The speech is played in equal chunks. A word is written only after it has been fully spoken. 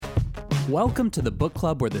Welcome to the book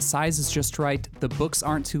club where the size is just right, the books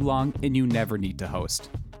aren't too long, and you never need to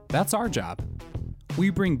host. That's our job.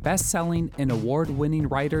 We bring best-selling and award-winning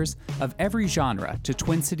writers of every genre to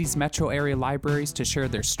Twin Cities metro area libraries to share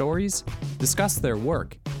their stories, discuss their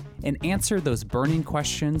work, and answer those burning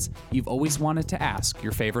questions you've always wanted to ask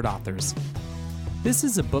your favorite authors. This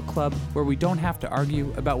is a book club where we don't have to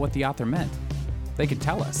argue about what the author meant. They can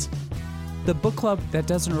tell us. The book club that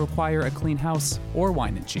doesn't require a clean house or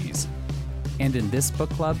wine and cheese. And in this book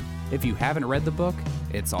club, if you haven't read the book,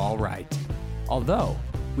 it's all right. Although,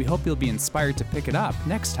 we hope you'll be inspired to pick it up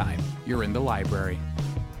next time you're in the library.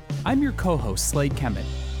 I'm your co-host, Slade Kemet,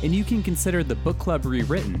 and you can consider the book club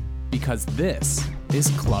rewritten because this is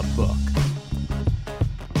Club Book.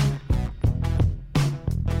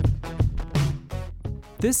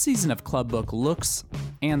 This season of Club Book looks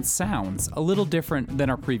and sounds a little different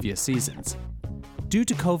than our previous seasons. Due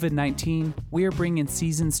to COVID-19, we are bringing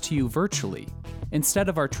seasons to you virtually, instead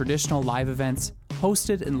of our traditional live events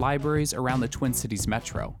hosted in libraries around the Twin Cities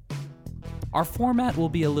metro. Our format will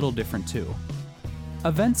be a little different too.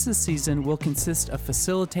 Events this season will consist of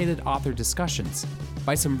facilitated author discussions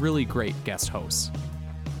by some really great guest hosts,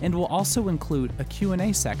 and will also include a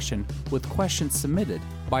Q&A section with questions submitted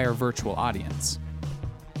by our virtual audience.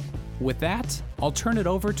 With that, I'll turn it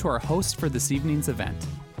over to our host for this evening's event.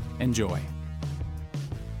 Enjoy.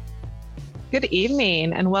 Good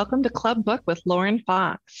evening and welcome to Club Book with Lauren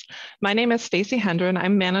Fox. My name is Stacy Hendren.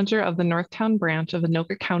 I'm manager of the Northtown branch of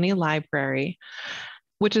Anoka County Library,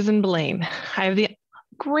 which is in Blaine. I have the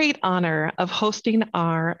great honor of hosting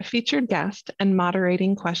our featured guest and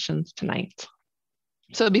moderating questions tonight.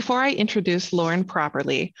 So before I introduce Lauren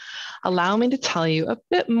properly, allow me to tell you a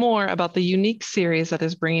bit more about the unique series that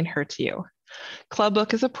is bringing her to you. Club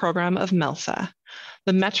Book is a program of MELSA,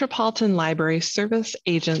 the Metropolitan Library Service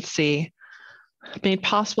Agency, made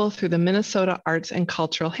possible through the Minnesota Arts and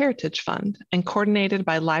Cultural Heritage Fund and coordinated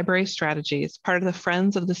by Library Strategies, part of the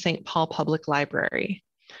Friends of the St. Paul Public Library.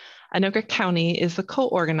 Anoka County is the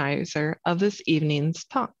co-organizer of this evening's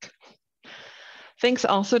talk. Thanks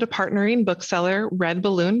also to partnering bookseller Red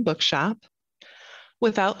Balloon Bookshop.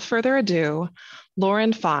 Without further ado,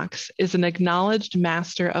 Lauren Fox is an acknowledged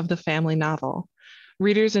master of the family novel.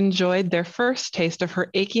 Readers enjoyed their first taste of her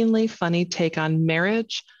achingly funny take on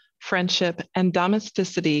marriage, friendship, and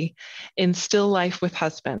domesticity in Still Life with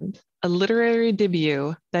Husband, a literary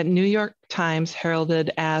debut that New York Times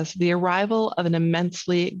heralded as the arrival of an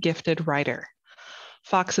immensely gifted writer.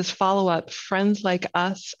 Fox's follow-up, Friends Like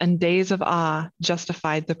Us and Days of Awe,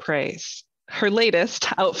 justified the praise. Her latest,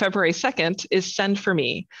 out February 2nd, is Send for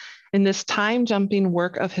Me. In this time-jumping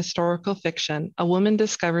work of historical fiction, a woman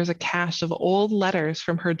discovers a cache of old letters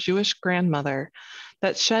from her Jewish grandmother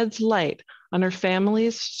that sheds light on her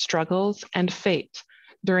family's struggles and fate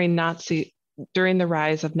during the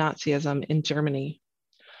rise of Nazism in Germany.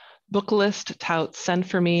 Booklist touts Send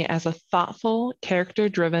for Me as a thoughtful,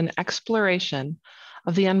 character-driven exploration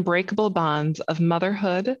of the unbreakable bonds of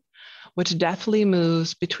motherhood, which deftly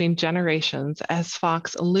moves between generations as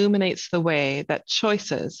Fox illuminates the way that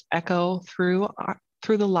choices echo through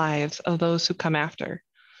the lives of those who come after.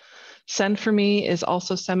 Send for Me is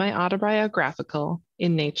also semi-autobiographical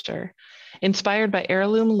in nature, inspired by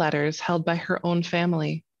heirloom letters held by her own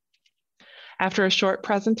family. After a short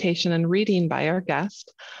presentation and reading by our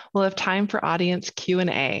guest, we'll have time for audience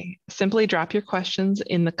Q&A. Simply drop your questions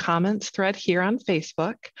in the comments thread here on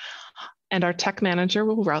Facebook, and our tech manager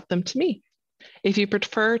will route them to me. If you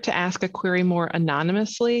prefer to ask a query more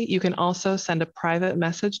anonymously, you can also send a private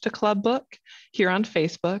message to Club Book here on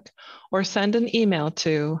Facebook, or send an email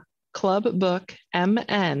to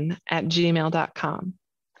clubbookmn@gmail.com.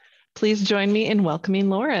 Please join me in welcoming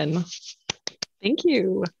Lauren. Thank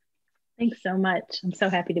you. Thanks so much. I'm so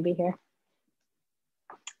happy to be here.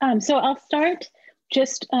 So I'll start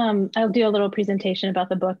I'll do a little presentation about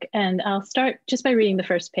the book, and I'll start just by reading the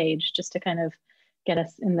first page, just to kind of get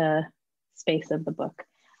us in the space of the book.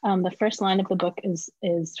 The first line of the book is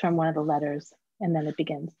from one of the letters, and then it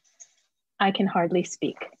begins. I can hardly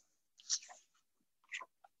speak.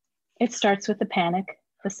 It starts with the panic,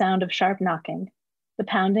 the sound of sharp knocking, the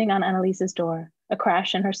pounding on Annalise's door, a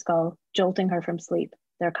crash in her skull, jolting her from sleep.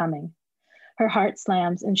 They're coming. Her heart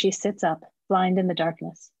slams and she sits up, blind in the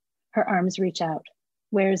darkness. Her arms reach out.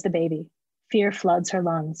 Where is the baby? Fear floods her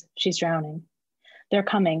lungs. She's drowning. They're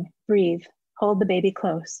coming. Breathe. Hold the baby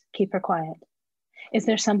close. Keep her quiet. Is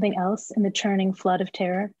there something else in the churning flood of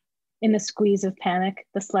terror? In the squeeze of panic,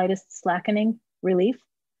 the slightest slackening? Relief?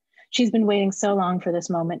 She's been waiting so long for this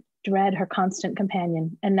moment, dread her constant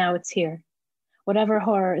companion, and now it's here. Whatever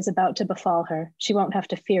horror is about to befall her, she won't have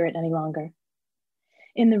to fear it any longer.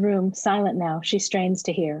 In the room, silent now, she strains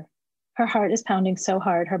to hear. Her heart is pounding so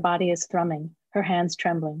hard, her body is thrumming, her hands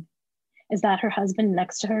trembling. Is that her husband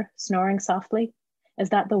next to her, snoring softly? Is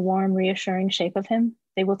that the warm, reassuring shape of him?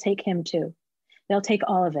 They will take him too. They'll take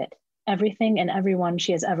all of it, everything and everyone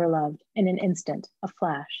she has ever loved, in an instant, a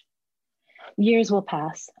flash. Years will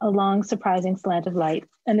pass, a long, surprising slant of light,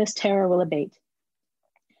 and this terror will abate.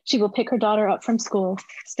 She will pick her daughter up from school,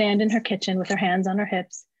 stand in her kitchen with her hands on her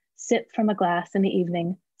hips, sip from a glass in the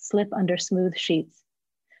evening, slip under smooth sheets.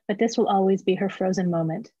 But this will always be her frozen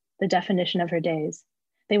moment, the definition of her days.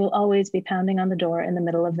 They will always be pounding on the door in the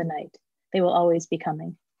middle of the night. They will always be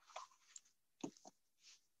coming.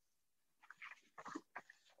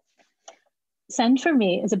 Send for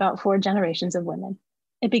Me is about 4 generations of women.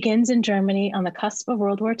 It begins in Germany on the cusp of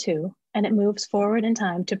World War II, and it moves forward in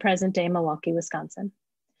time to present-day Milwaukee, Wisconsin.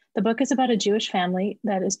 The book is about a Jewish family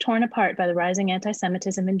that is torn apart by the rising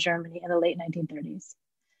anti-Semitism in Germany in the late 1930s.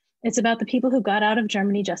 It's about the people who got out of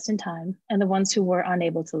Germany just in time and the ones who were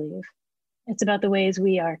unable to leave. It's about the ways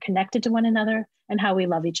we are connected to one another and how we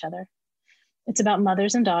love each other. It's about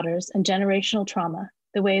mothers and daughters and generational trauma,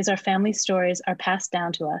 the ways our family stories are passed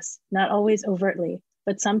down to us, not always overtly,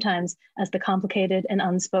 but sometimes as the complicated and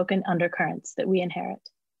unspoken undercurrents that we inherit.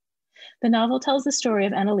 The novel tells the story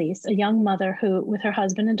of Anneliese, a young mother who, with her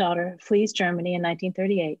husband and daughter, flees Germany in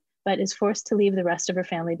 1938, but is forced to leave the rest of her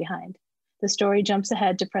family behind. The story jumps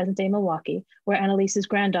ahead to present-day Milwaukee, where Anneliese's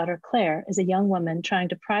granddaughter, Claire, is a young woman trying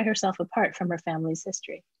to pry herself apart from her family's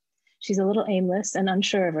history. She's a little aimless and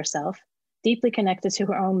unsure of herself, deeply connected to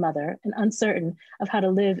her own mother, and uncertain of how to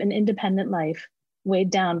live an independent life, weighed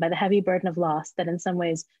down by the heavy burden of loss that in some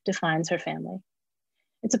ways defines her family.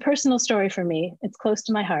 It's a personal story for me. It's close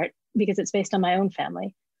to my heart because it's based on my own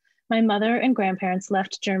family. My mother and grandparents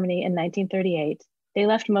left Germany in 1938. They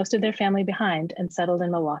left most of their family behind and settled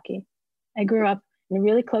in Milwaukee. I grew up in a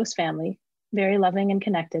really close family, very loving and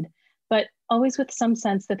connected, but always with some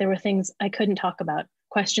sense that there were things I couldn't talk about,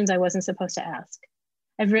 questions I wasn't supposed to ask.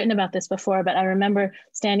 I've written about this before, but I remember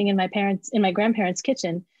standing in my grandparents'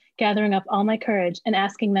 kitchen, gathering up all my courage and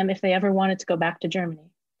asking them if they ever wanted to go back to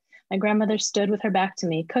Germany. My grandmother stood with her back to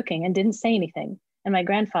me, cooking, and didn't say anything. And my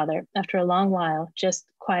grandfather, after a long while, just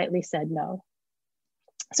quietly said no.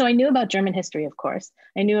 So I knew about German history, of course.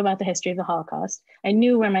 I knew about the history of the Holocaust. I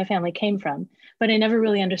knew where my family came from, but I never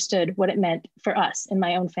really understood what it meant for us in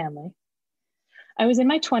my own family. I was in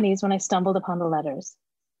my 20s when I stumbled upon the letters.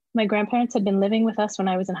 My grandparents had been living with us when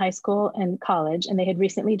I was in high school and college, and they had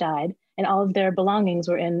recently died, and all of their belongings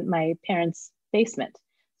were in my parents' basement.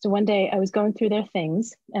 So one day I was going through their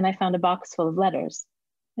things and I found a box full of letters.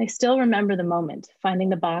 I still remember the moment, finding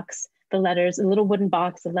the box, the letters, a little wooden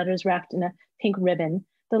box of letters wrapped in a pink ribbon.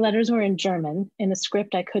 The letters were in German, in a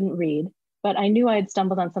script I couldn't read, but I knew I had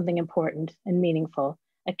stumbled on something important and meaningful,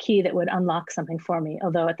 a key that would unlock something for me,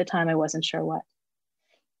 although at the time I wasn't sure what.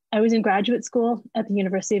 I was in graduate school at the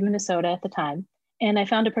University of Minnesota at the time, and I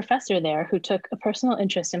found a professor there who took a personal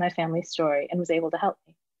interest in my family's story and was able to help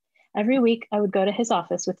me. Every week, I would go to his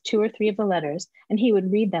office with 2 or 3 of the letters, and he would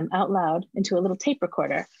read them out loud into a little tape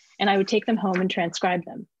recorder, and I would take them home and transcribe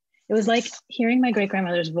them. It was like hearing my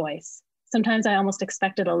great-grandmother's voice. Sometimes I almost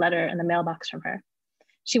expected a letter in the mailbox from her.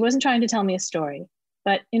 She wasn't trying to tell me a story,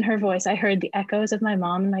 but in her voice, I heard the echoes of my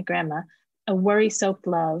mom and my grandma, a worry-soaked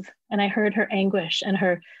love, and I heard her anguish and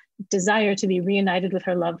her desire to be reunited with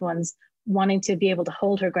her loved ones, wanting to be able to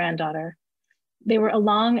hold her granddaughter. They were a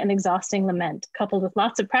long and exhausting lament, coupled with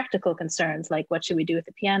lots of practical concerns, like what should we do with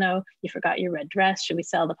the piano? You forgot your red dress. Should we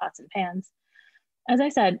sell the pots and pans? As I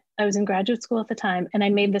said, I was in graduate school at the time, and I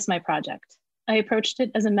made this my project. I approached it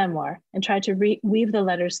as a memoir and tried to weave the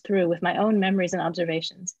letters through with my own memories and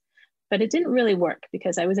observations. But it didn't really work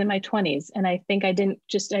because I was in my 20s, and I think I didn't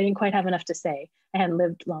quite have enough to say. I hadn't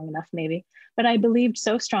lived long enough, maybe. But I believed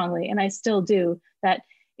so strongly, and I still do, that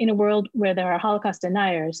in a world where there are Holocaust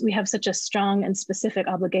deniers, we have such a strong and specific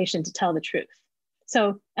obligation to tell the truth.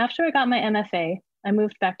 So after I got my MFA, I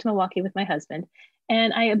moved back to Milwaukee with my husband,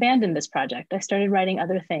 and I abandoned this project. I started writing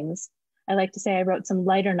other things. I like to say I wrote some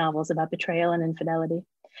lighter novels about betrayal and infidelity.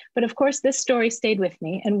 But of course, this story stayed with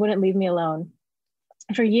me and wouldn't leave me alone.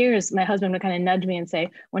 For years, my husband would kind of nudge me and say,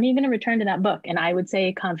 when are you going to return to that book? And I would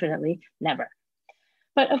say confidently, never.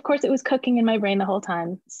 But of course, it was cooking in my brain the whole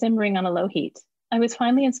time, simmering on a low heat. I was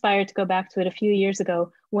finally inspired to go back to it a few years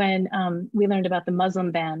ago when we learned about the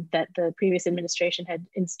Muslim ban that the previous administration had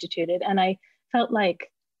instituted. And I felt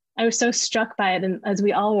like I was so struck by it, and as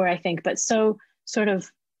we all were, I think, but so sort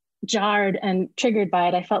of jarred and triggered by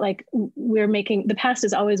it. I felt like the past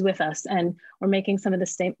is always with us, and we're making some of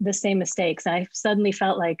the same mistakes. And I suddenly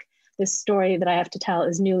felt like this story that I have to tell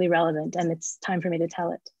is newly relevant and it's time for me to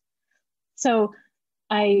tell it. So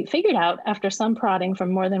I figured out, after some prodding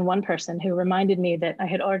from more than one person who reminded me that I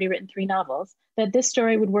had already written 3 novels, that this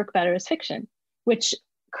story would work better as fiction, which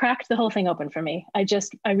cracked the whole thing open for me. I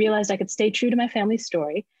realized I could stay true to my family's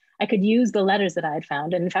story. I could use the letters that I had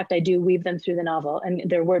found. And in fact, I do weave them through the novel, and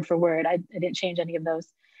they're word for word. I didn't change any of those.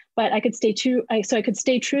 But I could stay true. So I could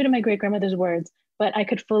stay true to my great-grandmother's words, but I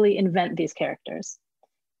could fully invent these characters.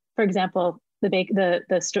 For example,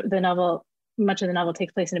 the novel, much of the novel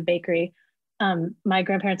takes place in a bakery. My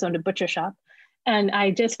grandparents owned a butcher shop. And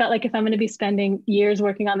I just felt like if I'm going to be spending years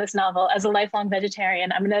working on this novel as a lifelong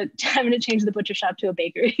vegetarian, I'm going to change the butcher shop to a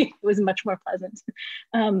bakery. It was much more pleasant.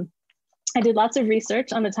 I did lots of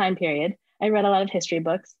research on the time period. I read a lot of history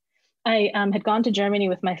books. I had gone to Germany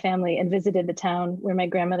with my family and visited the town where my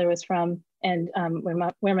grandmother was from, and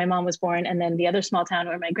where my mom was born, and then the other small town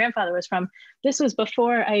where my grandfather was from. This was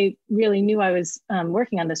before I really knew I was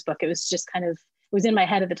working on this book. It was just kind of, it was in my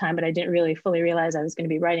head at the time, but I didn't really fully realize I was going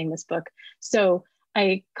to be writing this book. So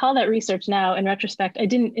I call that research now. In retrospect, I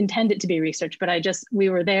didn't intend it to be research, but we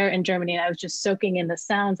were there in Germany, and I was just soaking in the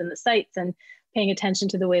sounds and the sights and paying attention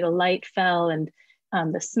to the way the light fell and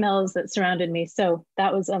the smells that surrounded me. So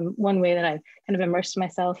that was one way that I kind of immersed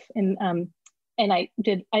myself in, and I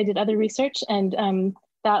did other research, and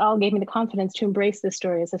that all gave me the confidence to embrace this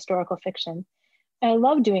story as historical fiction. I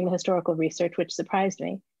love doing the historical research, which surprised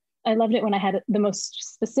me. I loved it when I had the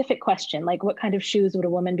most specific question, like what kind of shoes would a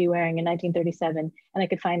woman be wearing in 1937? And I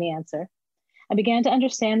could find the answer. I began to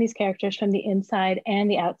understand these characters from the inside and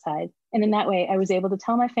the outside. And in that way, I was able to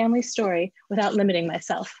tell my family's story without limiting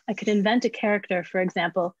myself. I could invent a character, for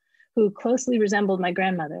example, who closely resembled my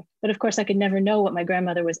grandmother. But of course, I could never know what my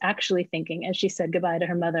grandmother was actually thinking as she said goodbye to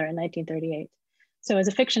her mother in 1938. So as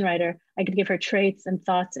a fiction writer, I could give her traits and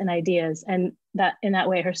thoughts and ideas, and that in that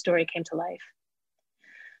way, her story came to life.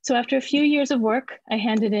 So after a few years of work, I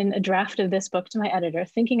handed in a draft of this book to my editor,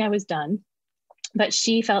 thinking I was done, but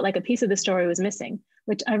she felt like a piece of the story was missing,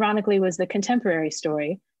 which ironically was the contemporary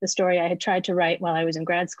story, the story I had tried to write while I was in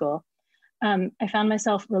grad school. I found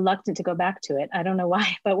myself reluctant to go back to it. I don't know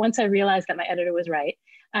why, but once I realized that my editor was right,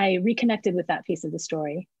 I reconnected with that piece of the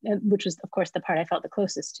story, which was, of course, the part I felt the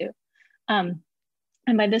closest to.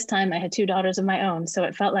 And by this time, I had 2 daughters of my own, so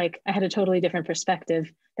it felt like I had a totally different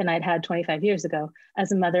perspective than I'd had 25 years ago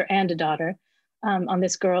as a mother and a daughter, on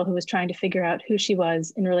this girl who was trying to figure out who she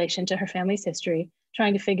was in relation to her family's history,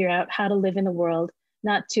 trying to figure out how to live in the world,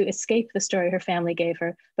 not to escape the story her family gave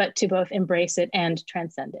her, but to both embrace it and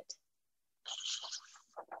transcend it.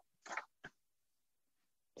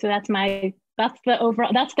 So that's the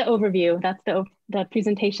overview. That's the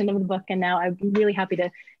presentation of the book. And now I'm really happy to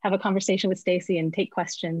have a conversation with Stacy and take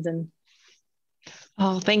questions.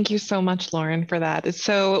 Oh, thank you so much, Lauren, for that. It's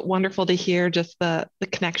so wonderful to hear just the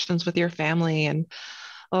connections with your family. And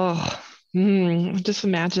just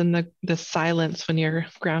imagine the silence when your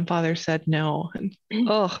grandfather said no. And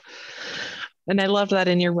and I loved that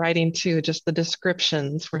in your writing too. Just the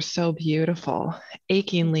descriptions were so beautiful,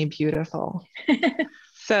 achingly beautiful.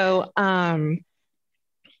 So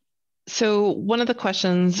one of the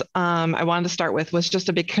questions I wanted to start with was just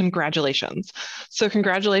a big congratulations. So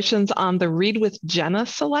congratulations on the Read with Jenna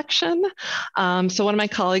selection. So one of my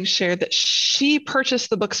colleagues shared that she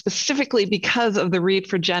purchased the book specifically because of the Read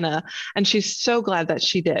for Jenna, and she's so glad that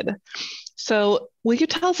she did. So will you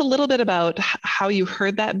tell us a little bit about how you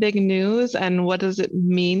heard that big news and what does it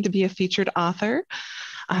mean to be a featured author?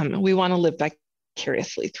 We want to live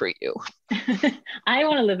vicariously through you. I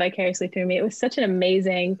want to live vicariously through me. It was such an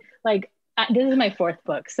amazing, this is my 4th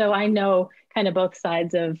book. So I know kind of both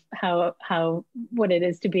sides of what it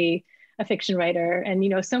is to be a fiction writer.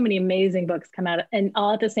 And, so many amazing books come out and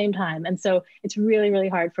all at the same time. And so it's really, really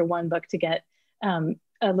hard for one book to get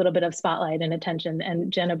a little bit of spotlight and attention.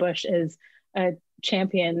 And Jenna Bush is a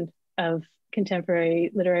champion of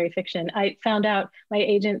contemporary literary fiction. I found out my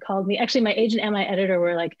agent called me. Actually, my agent and my editor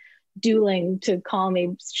were like dueling to call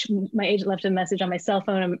me. My agent left a message on my cell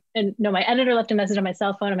phone, my editor left a message on my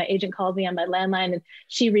cell phone, and my agent called me on my landline, and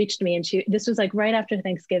she reached me, and this was like right after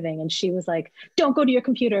Thanksgiving, and she was like, "Don't go to your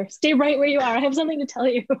computer, stay right where you are. I have something to tell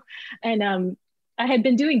you." And I had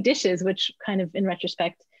been doing dishes, which kind of in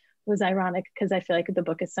retrospect was ironic because I feel like the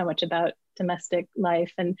book is so much about domestic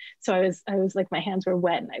life. And so I was like, my hands were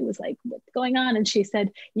wet and I was like, what's going on? And she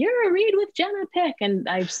said, "You're a Read with Jenna pick." And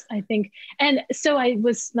I think, and so I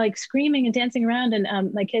was like screaming and dancing around,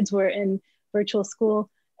 and my kids were in virtual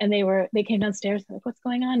school and they came downstairs like, "What's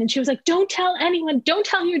going on?" And she was like, "Don't tell anyone, don't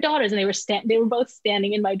tell your daughters." And they were both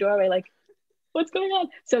standing in my doorway like, "What's going on?"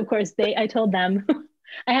 So of course I told them.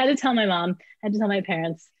 I had to tell my mom, I had to tell my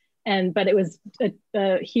parents. But it was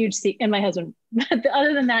a huge secret. And my husband,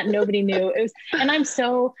 other than that, nobody knew.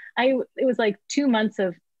 It was like 2 months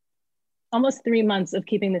of, almost 3 months of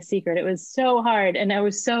keeping the secret. It was so hard. And I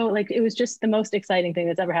was so like, it was just the most exciting thing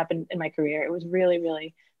that's ever happened in my career. It was really,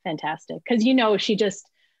 really fantastic. Cause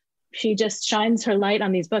she just shines her light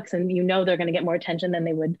on these books, and they're going to get more attention than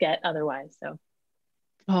they would get otherwise. So.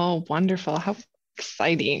 Oh, wonderful. How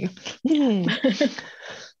exciting.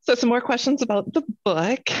 So some more questions about the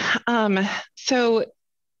book. So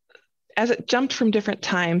as it jumped from different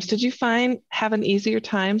times, did you have an easier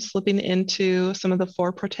time slipping into some of the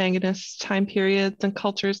 4 protagonists' time periods and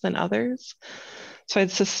cultures than others? So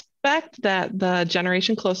I'd suspect that the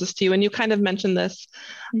generation closest to you, and you kind of mentioned this,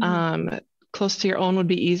 close to your own would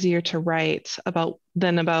be easier to write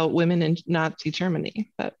than about women in Nazi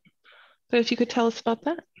Germany. But if you could tell us about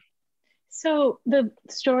that. So the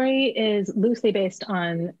story is loosely based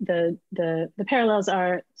on the parallels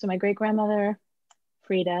are, so my great grandmother,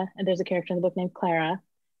 Frida, and there's a character in the book named Clara.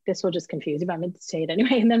 This will just confuse you, but I'm going to say it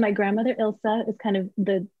anyway. And then my grandmother, Ilsa, is kind of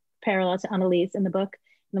the parallel to Anneliese in the book.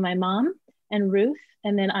 And then my mom and Ruth,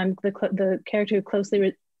 and then I'm the character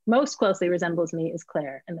who most closely resembles me is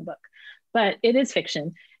Claire in the book. But it is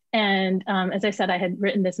fiction. And as I said, I had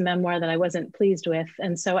written this memoir that I wasn't pleased with.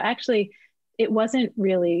 And so actually, it wasn't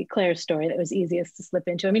really Claire's story that was easiest to slip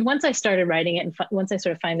into. I mean, once I started writing it and once I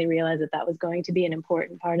sort of finally realized that was going to be an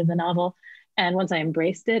important part of the novel, and once I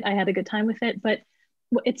embraced it, I had a good time with it. But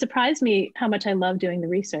it surprised me how much I love doing the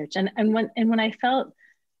research. And when I felt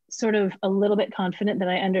sort of a little bit confident that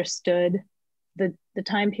I understood the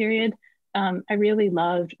time period, I really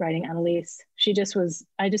loved writing Anneliese.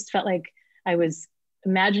 I just felt like I was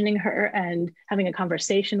imagining her and having a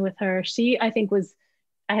conversation with her. I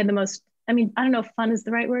had the most, I mean, I don't know if fun is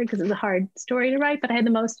the right word because it was a hard story to write, but it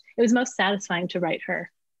was most satisfying to write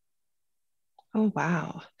her. Oh,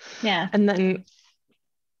 wow. Yeah. And then,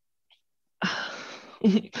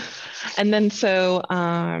 so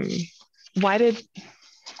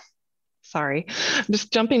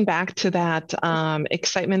just jumping back to that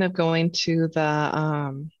excitement of going to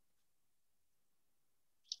the,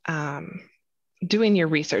 doing your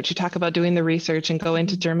research. You talk about doing the research and going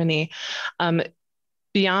to Germany.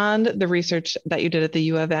 Beyond the research that you did at the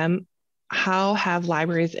U of M, how have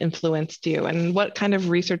libraries influenced you, and what kind of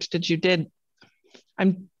research did you do?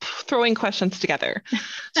 I'm throwing questions together.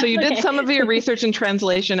 So you did some of your research and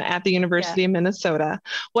translation at the University of Minnesota.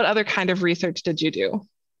 What other kind of research did you do?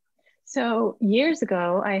 So years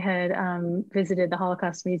ago, I had visited the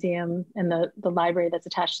Holocaust Museum and the library that's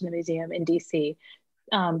attached to the museum in DC.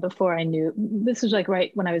 Before I knew, this was like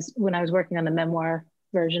right when I was working on the memoir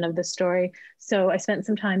version of the story. So I spent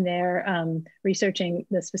some time there researching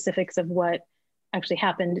the specifics of what actually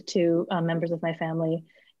happened to members of my family.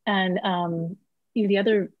 And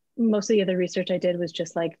most of the other research I did was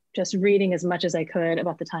just reading as much as I could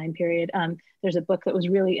about the time period. There's a book that was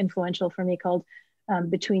really influential for me called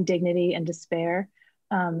Between Dignity and Despair,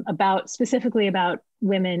 specifically about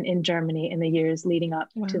women in Germany in the years leading up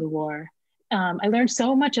to the war. I learned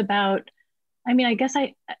so much about, I guess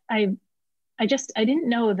I didn't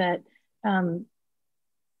know that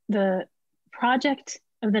the project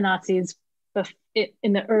of the Nazis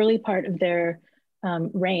in the early part of their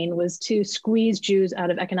reign was to squeeze Jews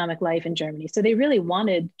out of economic life in Germany. So they really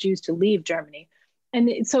wanted Jews to leave Germany.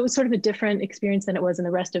 And so it was sort of a different experience than it was in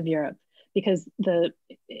the rest of Europe, because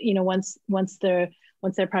once their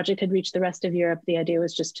project had reached the rest of Europe, the idea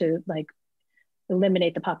was just to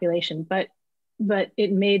eliminate the population. But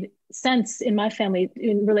it made sense in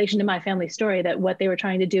relation to my family story, that what they were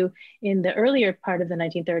trying to do in the earlier part of the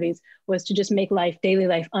 1930s was to just make daily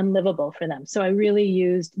life unlivable for them. So I really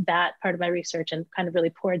used that part of my research and kind of really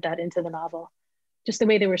poured that into the novel. Just the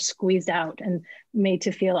way they were squeezed out and made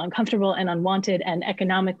to feel uncomfortable and unwanted, and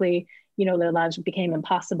economically, their lives became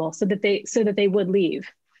impossible, so that they would leave.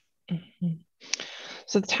 Mm-hmm.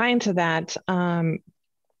 So tying to that,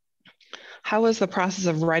 how was the process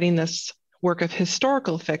of writing this work of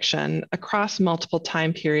historical fiction across multiple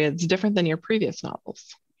time periods different than your previous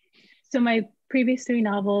novels? So my previous 3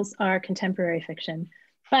 novels are contemporary fiction,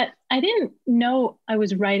 but I didn't know I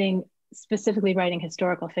was specifically writing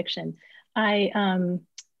historical fiction. I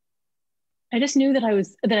just knew that I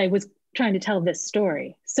was trying to tell this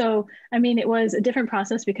story. So, it was a different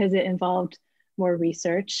process because it involved more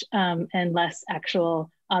research and less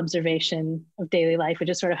actual observation of daily life, which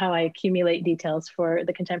is sort of how I accumulate details for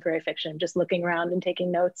the contemporary fiction, just looking around and taking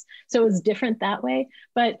notes. So it was different that way,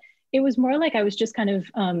 but it was more like I was just kind of,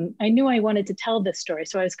 I knew I wanted to tell this story.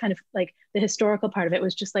 So I was kind of like, the historical part of it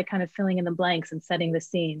was just kind of filling in the blanks and setting the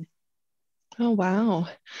scene. Oh, wow.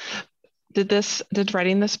 Did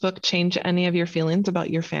writing this book change any of your feelings about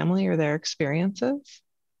your family or their experiences?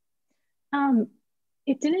 Um,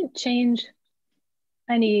 it didn't change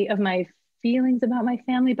any of my feelings about my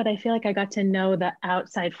family, but I feel like I got to know the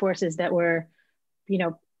outside forces that were, you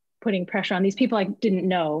know, putting pressure on these people I didn't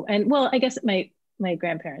know. And well, I guess my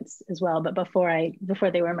grandparents as well, but before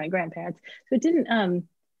they were my grandparents. So it didn't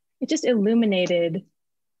it just it illuminated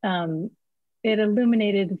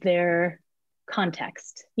their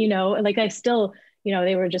context, you know, like I still, you know,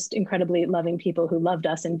 they were just incredibly loving people who loved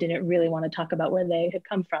us and didn't really want to talk about where they had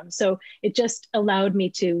come from. So it just allowed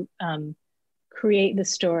me to create the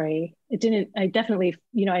story. I definitely,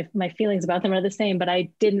 you know, my feelings about them are the same, but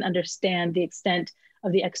I didn't understand the extent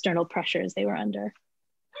of the external pressures they were under.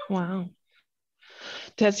 Wow.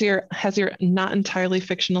 Has your not entirely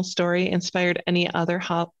fictional story inspired any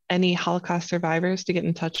Holocaust survivors to get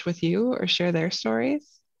in touch with you or share their stories?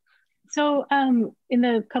 So in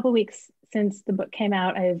the couple weeks since the book came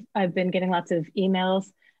out, I've been getting lots of emails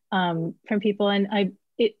from people, and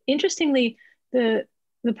interestingly, the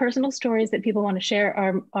personal stories that people want to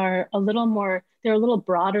share are a little more, they're a little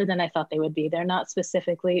broader than I thought they would be.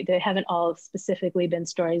 They haven't all specifically been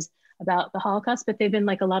stories about the Holocaust, but they've been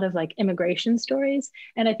like a lot of like immigration stories.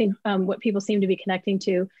 And I think what people seem to be connecting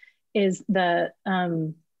to is the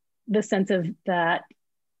sense of that,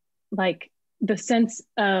 like the sense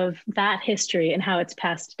of that history and how it's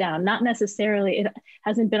passed down. Not necessarily, it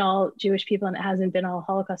hasn't been all Jewish people and it hasn't been all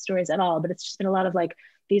Holocaust stories at all, but it's just been a lot of like,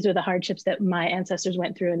 these are the hardships that my ancestors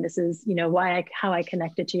went through, and this is, you know, how I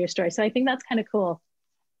connected to your story. So I think that's kind of cool.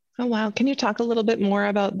 Oh, wow. Can you talk a little bit more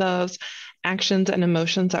about those actions and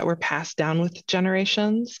emotions that were passed down with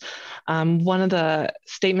generations? One of the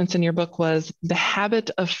statements in your book was the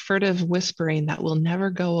habit of furtive whispering that will never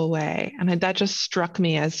go away. And that just struck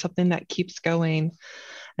me as something that keeps going.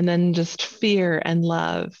 And then just fear and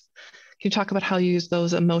love. Can you talk about how you use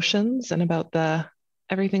those emotions and about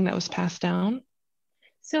everything that was passed down?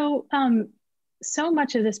 So, so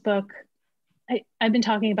much of this book, I've been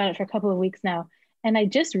talking about it for a couple of weeks now, and I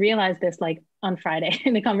just realized this like on Friday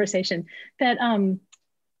in the conversation that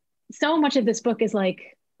so much of this book is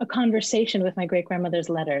like a conversation with my great grandmother's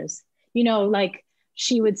letters. You know, like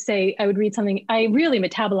she would say, I would read something. I really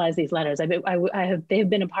metabolize these letters. They've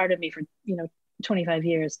been a part of me for 25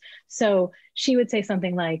 years. So she would say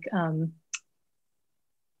something like,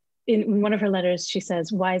 in one of her letters, she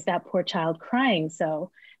says, "Why is that poor child crying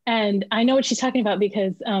so?" And I know what she's talking about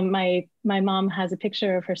because my mom has a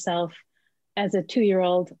picture of herself as a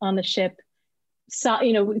 2-year-old on the ship. So,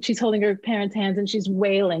 she's holding her parents' hands and she's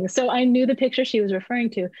wailing. So I knew the picture she was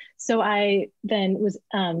referring to. So I then was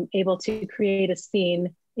able to create a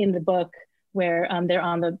scene in the book where they're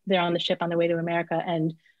on the ship on their way to America,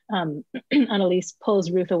 and Annalise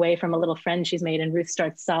pulls Ruth away from a little friend she's made, and Ruth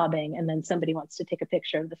starts sobbing, and then somebody wants to take a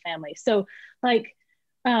picture of the family. So like,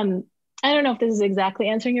 I don't know if this is exactly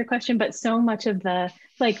answering your question, but so much of the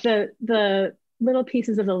little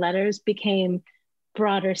pieces of the letters became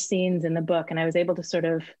broader scenes in the book. And I was able to sort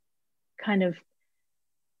of kind of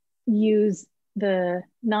use the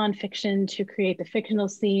nonfiction to create the fictional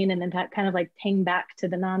scene, and then that kind of like ping back to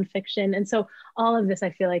the nonfiction. And so all of this,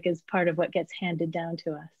 I feel like, is part of what gets handed down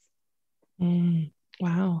to us.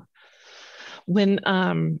 Wow.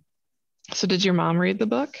 So did your mom read the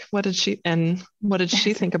book? What did she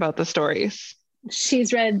think about the stories?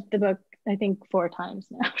 She's read the book, I think 4 times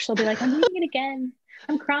now. She'll be like, "I'm reading it again.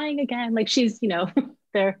 I'm crying again." Like she's,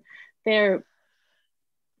 they're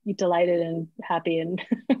delighted and happy. And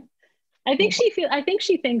I think she's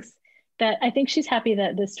happy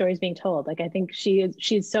that this story is being told. Like, I think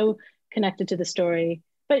she's so connected to the story,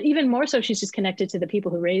 but even more so, she's just connected to the people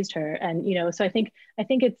who raised her. And, so I think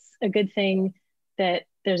it's a good thing that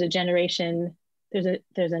there's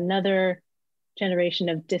another generation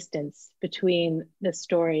of distance between the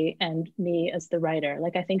story and me as the writer.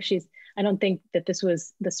 Like, I don't think that this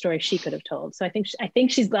was the story she could have told. So I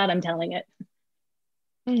think she's glad I'm telling it.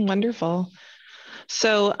 Wonderful.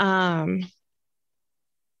 So,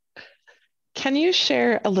 can you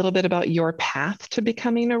share a little bit about your path to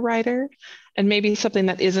becoming a writer, and maybe something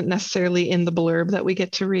that isn't necessarily in the blurb that we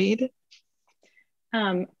get to read?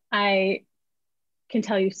 I can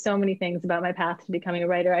tell you so many things about my path to becoming a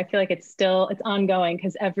writer. I feel like it's ongoing,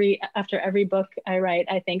 because after every book I write,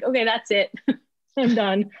 I think, okay, that's it. I'm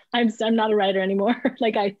done. I'm not a writer anymore.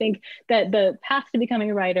 Like, I think that the path to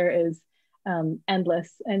becoming a writer is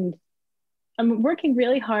endless, and I'm working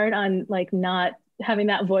really hard on like not having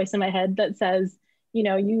that voice in my head that says,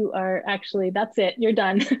 you are actually, that's it, you're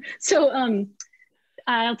done. So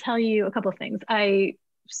I'll tell you a couple of things. I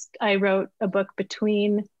wrote a book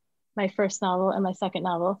between my first novel and my second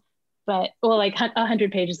novel. but well, like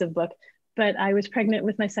 100 pages of book. But I was pregnant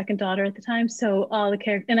with my second daughter at the time, so all the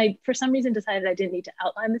characters, and I for some reason decided I didn't need to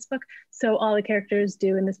outline this book. So all the characters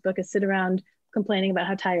do in this book is sit around complaining about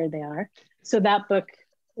how tired they are. So that book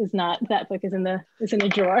is not, that book is in a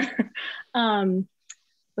drawer.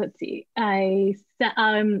 Let's see. I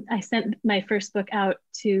sent my first book out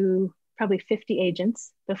to probably 50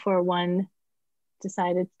 agents before one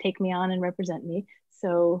decided to take me on and represent me.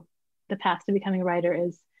 So the path to becoming a writer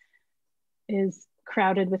is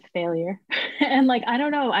crowded with failure. And like, I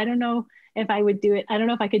don't know if I would do it. I don't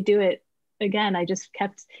know if I could do it again. I just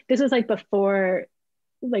kept, this was like before,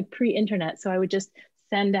 like pre-internet. So I would just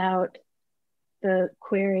send out the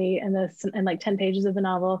query and like 10 pages of the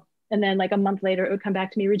novel. And then like a month later, it would come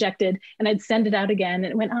back to me rejected, and I'd send it out again, and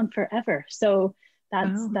it went on forever. So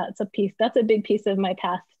that's a big piece of my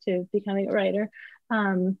path to becoming a writer.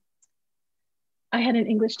 I had an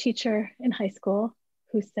English teacher in high school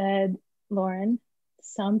who said, Lauren,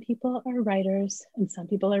 some people are writers and some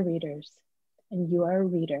people are readers, and you are a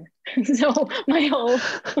reader. So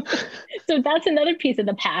so that's another piece of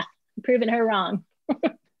the path, proving her wrong.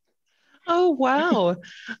 Oh, wow.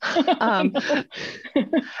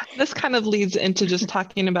 This kind of leads into just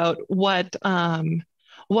talking about what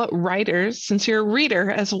writers, since you're a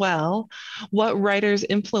reader as well, what writers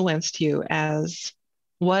influenced you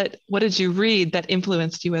what did you read that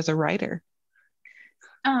influenced you as a writer?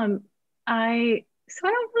 I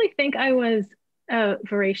don't really think I was a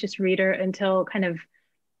voracious reader until kind of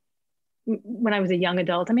when I was a young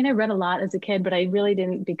adult. I mean, I read a lot as a kid, but I really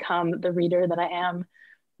didn't become the reader that I am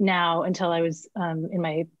now until I was in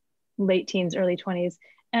my late teens, early 20s.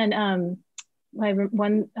 And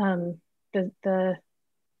the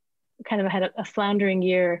kind of I had a floundering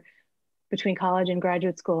year between college and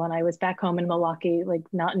graduate school, and I was back home in Milwaukee, like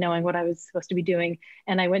not knowing what I was supposed to be doing.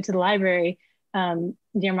 And I went to the library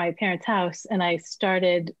near my parents' house, and I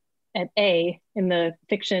started at A in the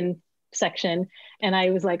fiction section, and I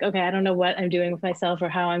was like, okay, I don't know what I'm doing with myself or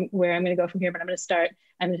where I'm going to go from here, but I'm going to start.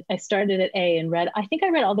 And I started at A and I think I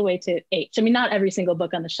read all the way to H. I mean, not every single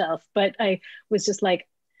book on the shelf, but I was just like,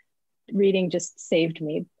 reading just saved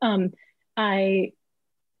me.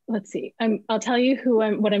 Let's see. I'll tell you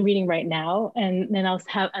what I'm reading right now, and then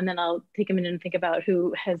I'll take a minute and think about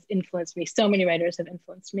who has influenced me. So many writers have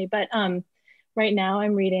influenced me, but right now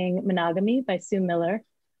I'm reading Monogamy by Sue Miller,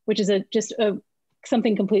 which is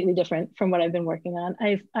something completely different from what I've been working on.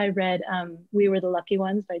 I read We Were the Lucky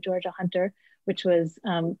Ones by Georgia Hunter, which was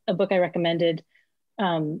a book I recommended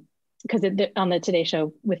because on the Today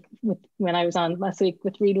Show with when I was on last week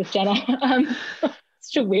with Read with Jenna.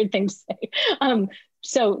 It's such a weird thing to say.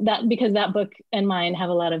 So because that book and mine have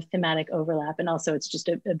a lot of thematic overlap, and also it's just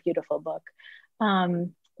a beautiful book.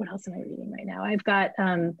 What else am I reading right now? I've got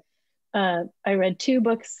I read two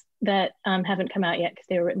books that haven't come out yet because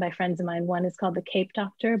they were written by friends of mine. One is called The Cape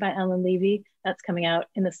Doctor by Ellen Levy. That's coming out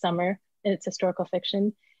in the summer, and it's historical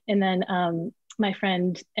fiction. And then my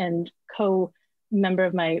friend and co-member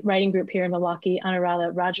of my writing group here in Milwaukee,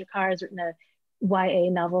 Anurala Rajakar, has written a YA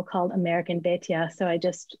novel called American Betya. So I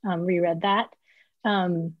just reread that.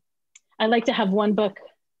 I like to have one book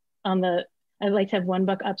upstairs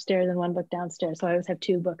and one book downstairs. So I always have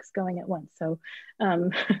two books going at once. So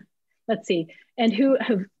let's see. And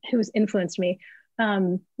who's influenced me?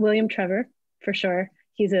 William Trevor, for sure.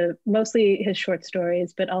 He's mostly his short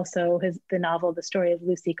stories, but also the novel, The Story of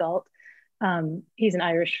Lucy Galt. He's an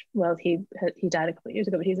Irish, well, he died a couple of years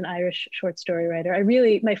ago, but he's an Irish short story writer.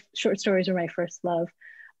 My short stories were my first love.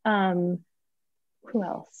 Who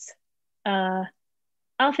else? I'll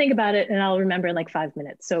think about it and I'll remember in like 5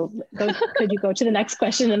 minutes. So could you go to the next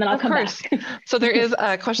question and then I'll come back. So there is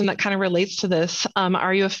a question that kind of relates to this.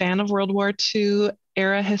 Are you a fan of World War II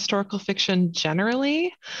era historical fiction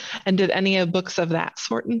generally? And did any books of that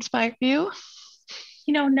sort inspire you?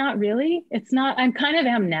 Not really. It's not, I kind of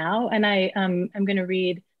am now. And I'm going to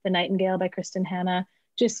read The Nightingale by Kristen Hanna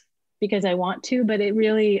just because I want to, but it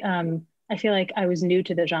really, I feel like I was new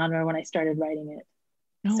to the genre when I started writing it.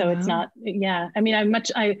 Oh, so wow. It's not, yeah. I mean,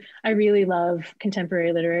 I really love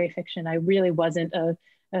contemporary literary fiction. I really wasn't a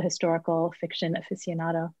historical fiction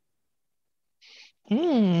aficionado.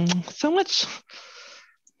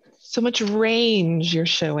 So much range you're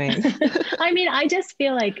showing. I mean, I just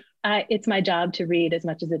feel like it's my job to read as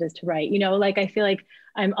much as it is to write. Like I feel like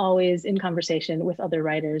I'm always in conversation with other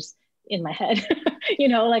writers in my head.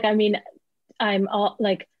 I mean, I'm all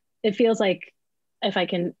like, it feels like if I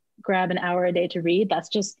can grab an hour a day to read, that's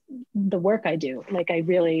just the work I do. Like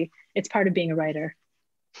it's part of being a writer.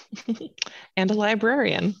 And a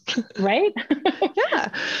librarian. Right? Yeah.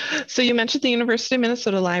 So you mentioned the University of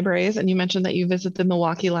Minnesota libraries, and you mentioned that you visit the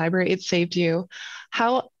Milwaukee Library. It saved you.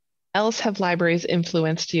 How else have libraries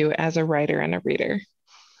influenced you as a writer and a reader?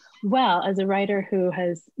 Well, as a writer who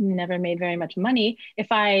has never made very much money, if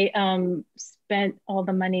I spent all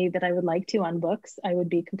the money that I would like to on books, I would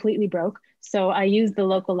be completely broke. So I use the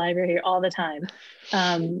local library here all the time.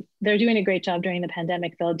 They're doing a great job during the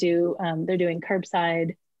pandemic. They're doing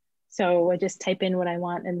curbside. So I just type in what I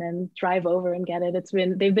want and then drive over and get it.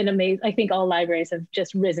 They've been amazing. I think all libraries have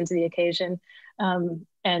just risen to the occasion, and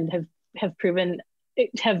have proven,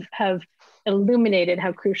 have illuminated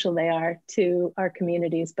how crucial they are to our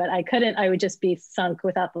communities. But I would just be sunk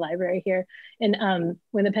without the library here. And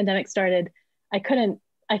when the pandemic started, I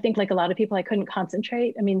think like a lot of people, I couldn't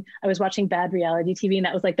concentrate. I mean, I was watching bad reality TV and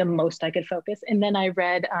that was like the most I could focus. And then I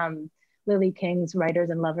read Lily King's Writers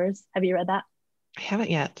and Lovers. Have you read that? I haven't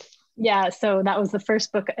yet. Yeah, so that was the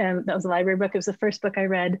first book, and that was a library book. It was the first book I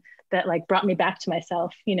read that like brought me back to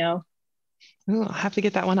myself, you know. Ooh, I'll have to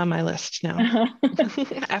get that one on my list now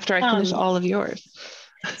after I finish all of yours.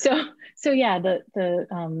 So yeah,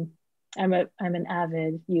 I'm an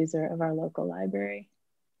avid user of our local library.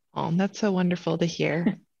 Oh, that's so wonderful to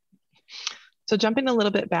hear. So jumping a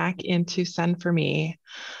little bit back into Send for Me,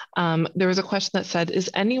 there was a question that said, is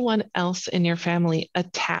anyone else in your family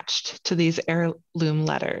attached to these heirloom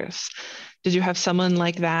letters? Did you have someone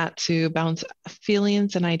like that to bounce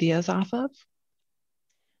feelings and ideas off of?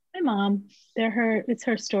 My mom, it's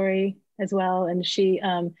her story as well. And she,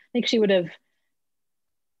 I think she would have,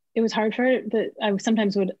 it was hard for her, but I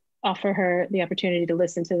sometimes would offer her the opportunity to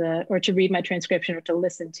listen to or to read my transcription or to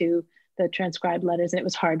listen to the transcribed letters. And it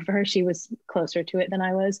was hard for her. She was closer to it than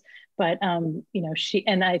I was, but you know,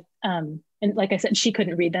 and like I said, she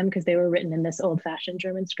couldn't read them because they were written in this old fashioned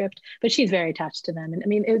German script, but she's very attached to them. And I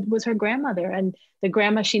mean, it was her grandmother and the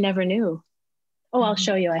grandma she never knew. Oh, I'll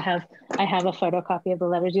show you. I have a photocopy of the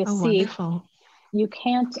letters. You'll see. Wonderful. You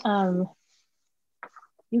can't,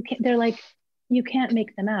 they're like, you can't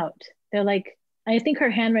make them out. They're like, I think her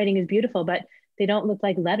handwriting is beautiful, but they don't look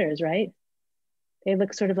like letters, right? They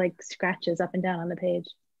look sort of like scratches up and down on the page.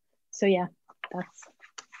 So yeah, that's.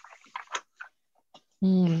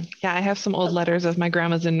 Yeah, I have some old letters of my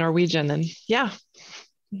grandma's in Norwegian, and yeah.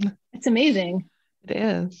 It's amazing. It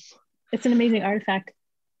is. It's an amazing artifact.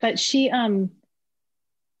 But she,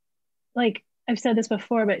 like I've said this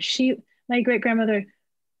before, but my great grandmother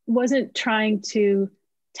wasn't trying to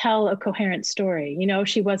tell a coherent story. You know,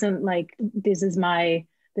 she wasn't like, this is my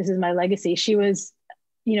legacy. She was,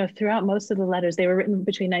 you know, throughout most of the letters, they were written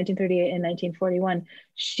between 1938 and 1941.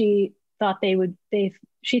 She thought they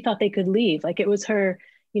could leave. Like it was her,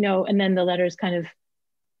 you know, and then the letters kind of,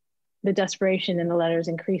 the desperation in the letters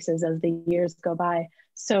increases as the years go by.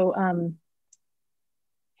 So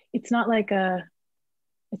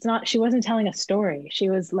she wasn't telling a story. She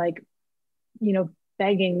was like, you know,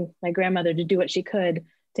 begging my grandmother to do what she could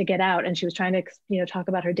to get out. And she was trying to, you know, talk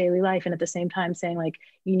about her daily life. And at the same time saying like,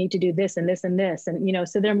 you need to do this and this and this. And, you know,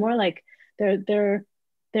 so they're more like, they're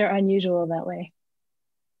unusual that way.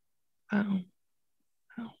 Oh.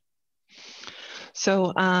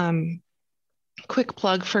 So, quick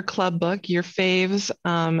plug for Club Book, your faves,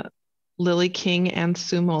 Lily King and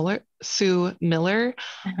Sue Miller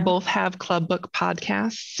both have Club Book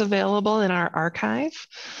podcasts available in our archive.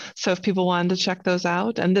 So if people wanted to check those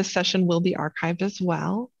out, and this session will be archived as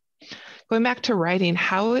well. Going back to writing,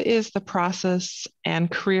 how is the process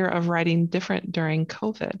and career of writing different during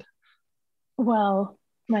COVID? Well,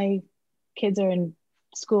 my kids are in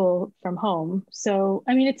school from home. So,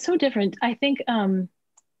 I mean, it's so different. I think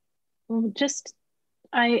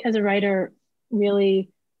I, as a writer, really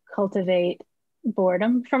cultivate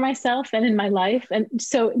boredom for myself and in my life. And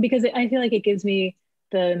so, because I feel like it gives me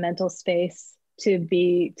the mental space to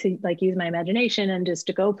like use my imagination and just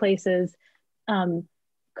to go places.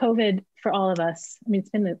 COVID for all of us, I mean, it's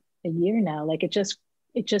been a year now, like it just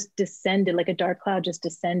descended, like a dark cloud just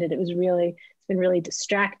descended. It's been really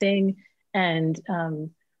distracting. And,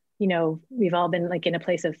 you know, we've all been like in a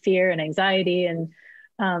place of fear and anxiety. And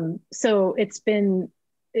so it's been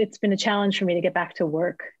a challenge for me to get back to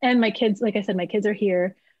work. And my kids, like I said, my kids are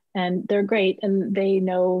here and they're great and they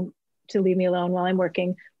know to leave me alone while I'm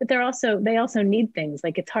working, but they also need things.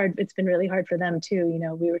 Like it's hard. It's been really hard for them too. You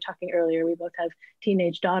know, we were talking earlier, we both have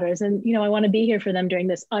teenage daughters and, you know, I want to be here for them during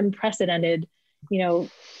this unprecedented, you know,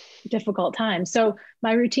 difficult time. So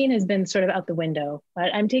my routine has been sort of out the window,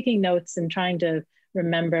 but I'm taking notes and trying to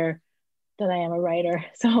remember that I am a writer.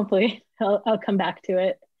 So hopefully I'll come back to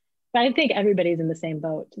it. But I think everybody's in the same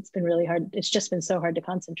boat. It's been really hard. It's just been so hard to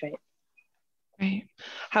concentrate. Right.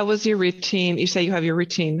 How was your routine? You say you have your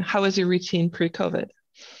routine. How was your routine pre-COVID?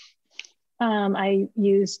 I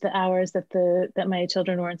used the hours that my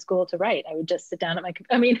children were in school to write. I would just sit down at my,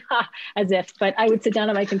 as if, but I would sit down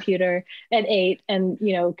at my computer at 8 and,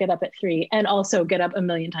 get up at 3, and also get up a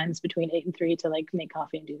million times between 8 and 3 to like make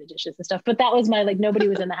coffee and do the dishes and stuff. But that was my, like, nobody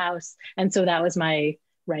was in the house. And so that was my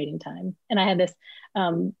writing time. And I had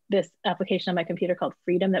this application on my computer called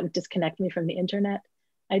Freedom that would disconnect me from the internet.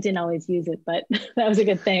 I didn't always use it, but that was a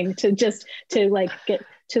good thing to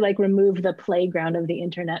remove the playground of the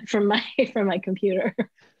internet from my computer.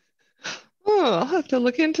 Oh, I'll have to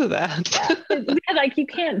look into that. Yeah, because like you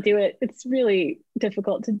can't do it. It's really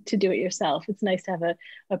difficult to do it yourself. It's nice to have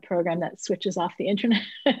a program that switches off the internet.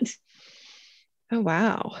 Oh,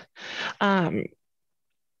 wow.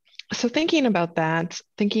 So thinking about that,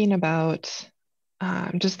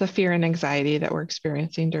 just the fear and anxiety that we're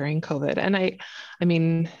experiencing during COVID. And I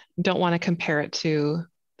mean, don't want to compare it to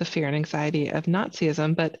the fear and anxiety of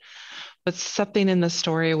Nazism, but something in the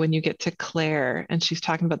story when you get to Claire and she's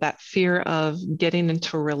talking about that fear of getting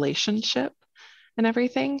into a relationship and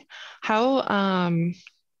everything. How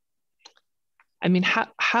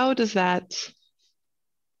does that,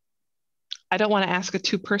 I don't want to ask a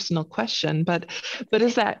too personal question, but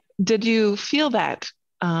did you feel that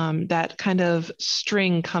that kind of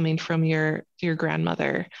string coming from your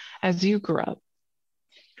grandmother as you grew up?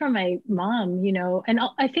 From my mom, and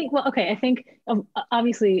I think,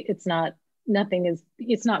 obviously it's not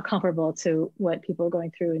comparable to what people were going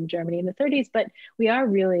through in Germany in the 30s, but we are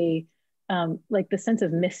really like the sense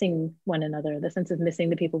of missing one another, the sense of missing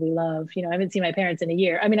the people we love. I haven't seen my parents in a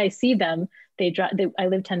year. I mean, I see them, I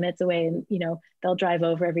live 10 minutes away, and, they'll drive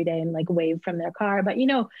over every day and like wave from their car. But,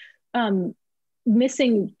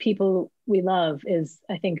 missing people we love is,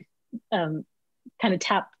 I think, kind of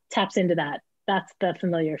taps into that. That's the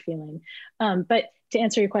familiar feeling. But to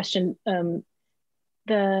answer your question,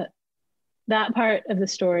 that part of the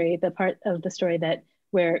story, that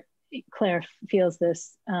where Claire feels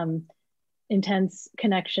this intense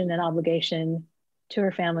connection and obligation to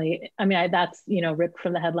her family. I mean, that's, ripped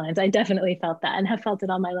from the headlines. I definitely felt that and have felt it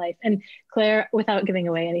all my life. And Claire, without giving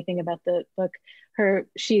away anything about the book,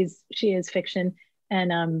 she is fiction,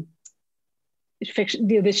 and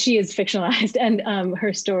fiction. She is fictionalized, and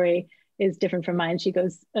her story is different from mine. She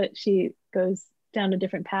goes down a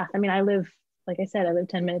different path. I mean, I live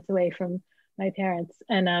 10 minutes away from my parents,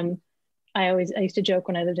 and I used to joke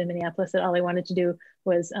when I lived in Minneapolis that all I wanted to do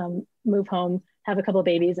was move home, have a couple of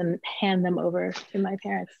babies, and hand them over to my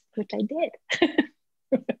parents, which I did.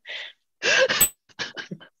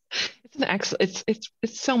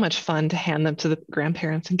 It's so much fun to hand them to the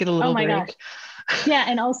grandparents and get a little break. Gosh. Yeah,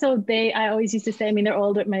 and also I always used to say, I mean, they're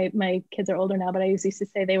older. My kids are older now, but I used to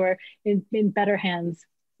say they were in better hands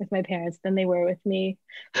with my parents than they were with me.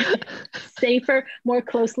 Safer, more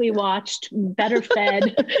closely watched, better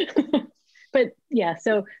fed. But yeah,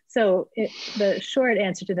 so the short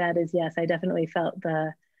answer to that is yes, I definitely felt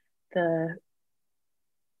the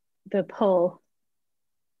pull.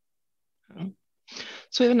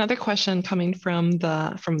 So we have another question coming from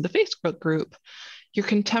the Facebook group. Your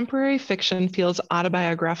contemporary fiction feels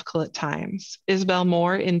autobiographical at times. Isabel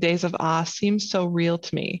Moore in Days of Awe seems so real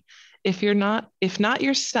to me. If not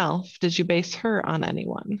yourself, did you base her on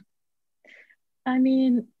anyone? I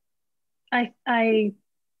mean, I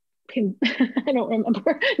can I don't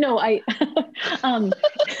remember. No,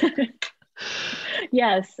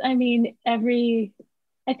 yes. I mean,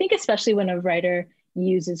 I think especially when a writer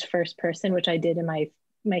uses first person, which I did in my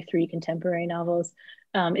 3 contemporary novels,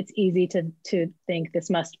 it's easy to think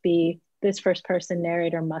this first person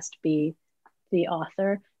narrator must be the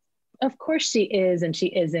author. Of course she is, and she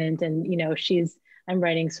isn't, and I'm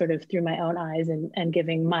writing sort of through my own eyes and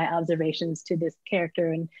giving my observations to this character,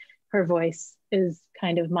 and her voice is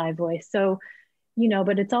kind of my voice. So,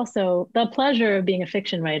 but it's also the pleasure of being a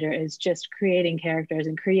fiction writer is just creating characters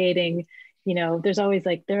and creating,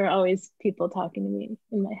 there are always people talking to me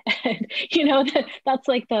in my head, that's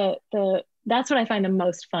like that's what I find the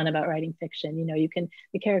most fun about writing fiction. The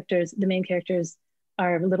main characters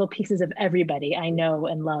are little pieces of everybody I know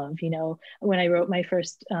and love. When I wrote my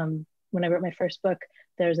first book,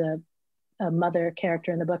 there's a mother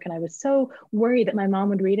character in the book, and I was so worried that my mom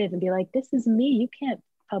would read it and be like, "This is me. You can't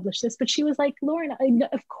publish this." But she was like, "Lauren,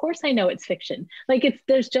 of course I know it's fiction. Like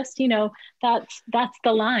there's just that's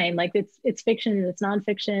the line. Like it's fiction and it's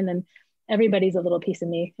nonfiction, and everybody's a little piece of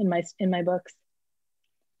me in my books."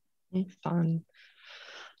 Fun.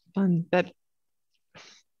 That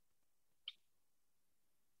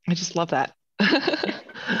I just love that.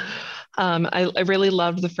 I really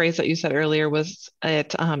loved the phrase that you said earlier. Was it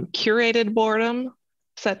curated boredom?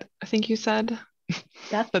 I think you said,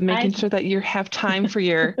 but making sure that you have time for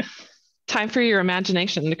your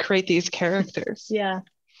imagination to create these characters. Yeah.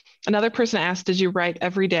 Another person asked, did you write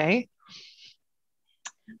every day?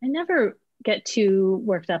 I never get too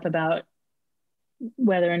worked up about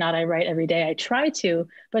whether or not I write every day. I try to,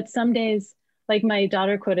 but some days, like my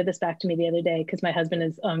daughter quoted this back to me the other day because my husband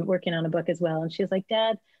is working on a book as well. And she was like,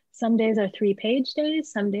 Dad, some days are 3-page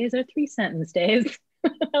days, some days are 3-sentence days.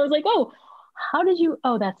 I was like, oh, how did you?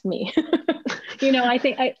 Oh, that's me. I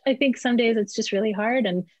think some days it's just really hard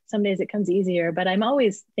and some days it comes easier, but I'm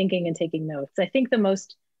always thinking and taking notes. I think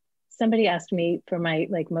somebody asked me for my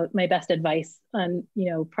best advice on,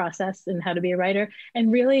 process and how to be a writer.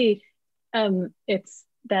 And really, it's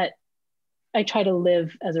that I try to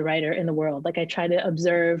live as a writer in the world. Like I try to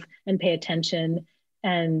observe and pay attention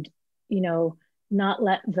and, not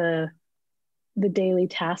let the daily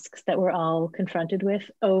tasks that we're all confronted with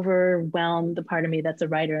overwhelm the part of me that's a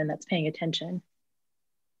writer and that's paying attention.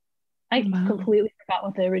 I completely forgot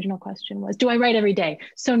what the original question was. Do I write every day?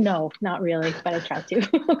 So no, not really, but I try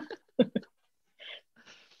to.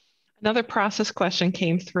 Another process question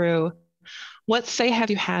came through. What say have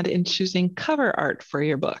you had in choosing cover art for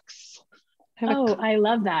your books? I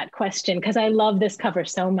love that question because I love this cover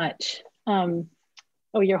so much.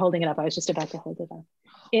 You're holding it up. I was just about to hold it up.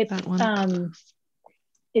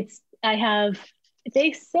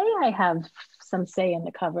 They say I have some say in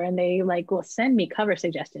the cover and they will send me cover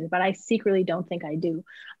suggestions, but I secretly don't think I do.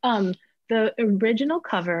 The original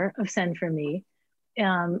cover of Send For Me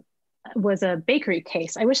was a bakery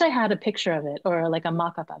case. I wish I had a picture of it or like a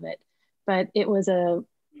mock-up of it, but it was an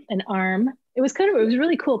arm. It was a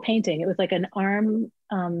really cool painting. It was like an arm,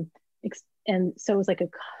 and so it was like a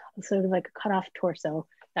sort of like a cut off torso.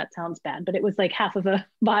 That sounds bad, but it was like half of a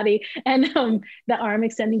body and the arm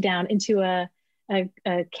extending down into a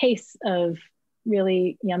case of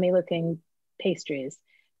really yummy looking pastries.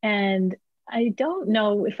 And I don't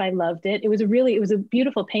know if I loved it. It was a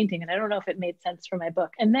beautiful painting, and I don't know if it made sense for my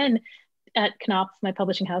book. And then at Knopf, my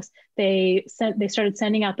publishing house, they started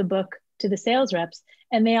sending out the book to the sales reps,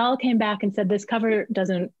 and they all came back and said, this cover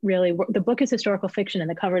doesn't really work. The book is historical fiction and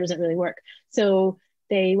the cover doesn't really work. So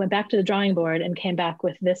they went back to the drawing board and came back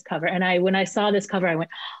with this cover. And when I saw this cover, I went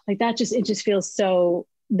like it just feels so,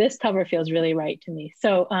 this cover feels really right to me.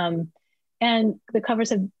 So, and the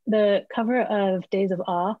cover of Days of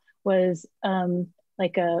Awe was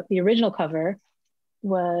the original cover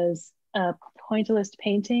was a pointillist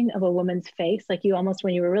painting of a woman's face. Like you almost,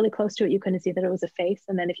 when you were really close to it, you couldn't see that it was a face.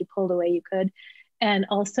 And then if you pulled away, you could. And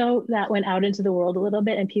also that went out into the world a little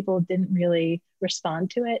bit and people didn't really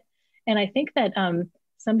respond to it. And I think that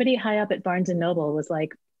somebody high up at Barnes and Noble was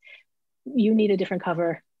like, you need a different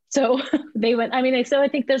cover. So they went, so I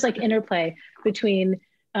think there's interplay between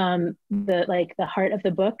the heart of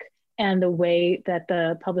the book and the way that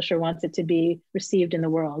the publisher wants it to be received in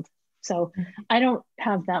the world. So I don't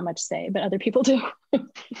have that much say, but other people do.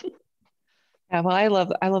 Yeah, well, I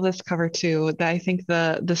love this cover too. I think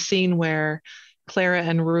the scene where Clara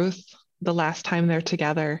and Ruth, the last time they're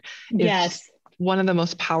together, is one of the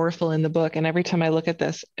most powerful in the book. And every time I look at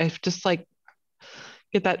this, I just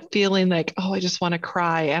get that feeling I just want to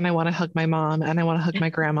cry and I want to hug my mom and I want to hug my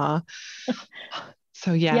grandma.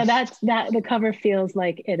 So yeah, that the cover feels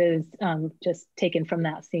like it is just taken from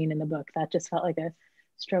that scene in the book. That just felt like a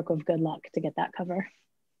stroke of good luck to get that cover.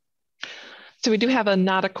 So we do have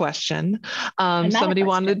not a question. Somebody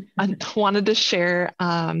wanted to share.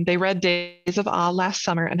 They read Days of Awe last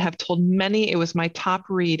summer and have told many it was my top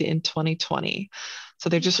read in 2020. So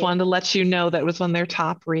they just wanted to let you know that was one of their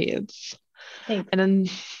top reads. Thanks. And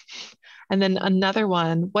then another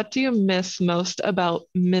one. What do you miss most about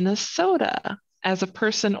Minnesota as a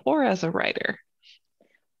person or as a writer?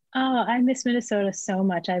 Oh, I miss Minnesota so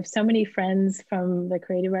much. I have so many friends from the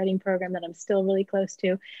creative writing program that I'm still really close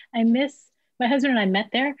to. My husband and I met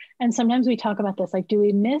there, and sometimes we talk about this, do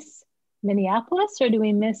we miss Minneapolis or do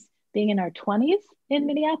we miss being in our 20s in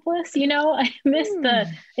Minneapolis? I miss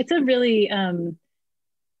it's a really,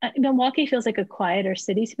 Milwaukee feels like a quieter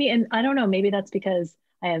city to me. And I don't know, maybe that's because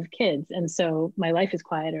I have kids and so my life is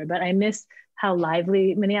quieter, but I miss how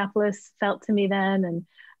lively Minneapolis felt to me then.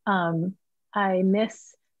 And I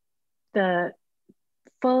miss the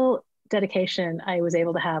full dedication I was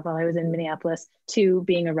able to have while I was in Minneapolis to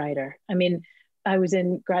being a writer. I was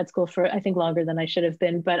in grad school for, I think, longer than I should have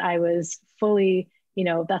been, but I was fully,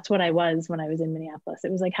 that's what I was when I was in Minneapolis.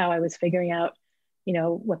 It was like how I was figuring out,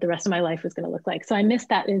 what the rest of my life was going to look like. So I missed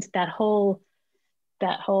that whole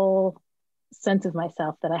sense of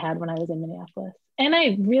myself that I had when I was in Minneapolis. And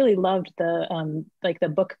I really loved the like the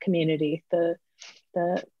book community. Do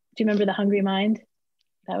you remember the Hungry Mind?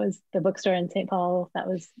 That was the bookstore in St. Paul. That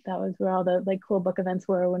was where all the like cool book events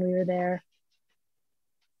were when we were there.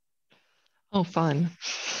 Oh, fun.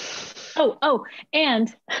 Oh,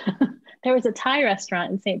 and there was a Thai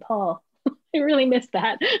restaurant in St. Paul. I really missed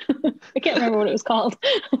that. I can't remember what it was called.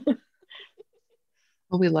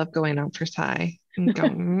 Well, we love going out for Thai. And go,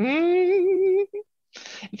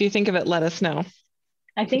 If you think of it, let us know.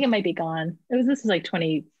 I think it might be gone. This is like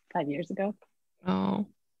 25 years ago. Oh.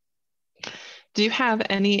 Do you have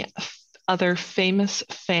any other famous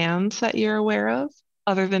fans that you're aware of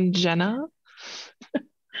other than Jenna?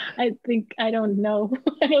 I don't know.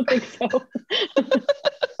 I don't think so.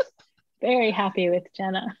 Very happy with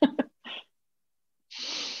Jenna.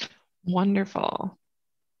 Wonderful.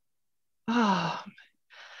 Oh.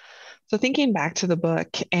 So thinking back to the book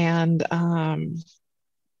and,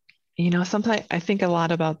 sometimes I think a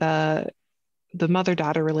lot about the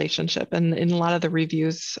mother-daughter relationship, and in a lot of the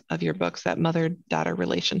reviews of your books, that mother-daughter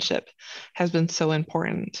relationship has been so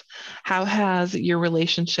important. How has your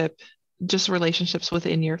relationship, just relationships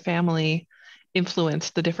within your family,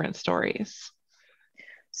 influenced the different stories?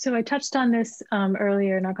 So I touched on this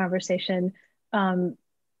earlier in our conversation.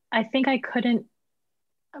 I think I couldn't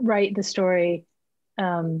write the story.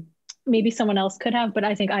 Maybe someone else could have, but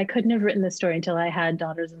I think I couldn't have written the story until I had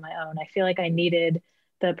daughters of my own. I feel like I needed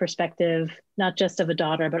the perspective, not just of a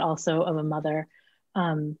daughter, but also of a mother.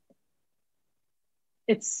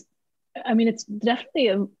 It's definitely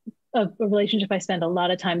a relationship I spend a lot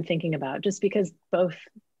of time thinking about, just because both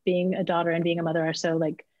being a daughter and being a mother are so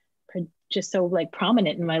just so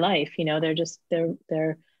prominent in my life.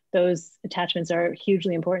 They're those attachments are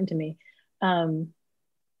hugely important to me. And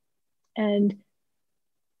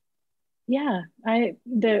yeah, I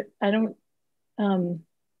don't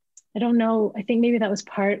know. I think maybe that was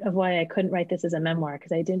part of why I couldn't write this as a memoir,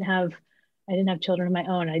 because I didn't have children of my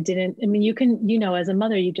own. As a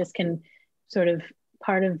mother, you just can sort of,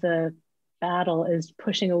 part of the battle is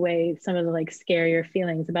pushing away some of the scarier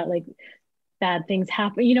feelings about bad things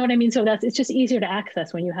happen. You know what I mean? So it's just easier to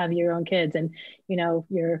access when you have your own kids, and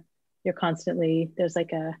you're constantly, there's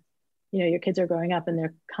your kids are growing up and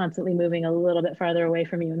they're constantly moving a little bit farther away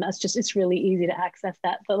from you. And it's really easy to access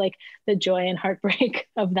that, but the joy and heartbreak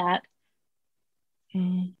of that.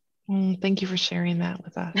 Thank you for sharing that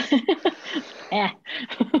with us. Yeah.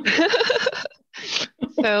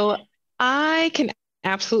 So I can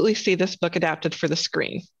absolutely see this book adapted for the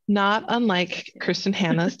screen. Not unlike Kristen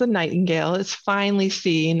Hanna's The Nightingale is finally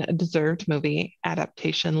seeing a deserved movie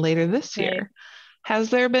adaptation later this year. Right.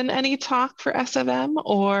 Has there been any talk for SFM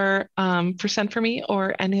or for Send For Me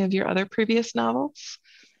or any of your other previous novels?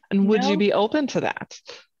 And would you be open to that?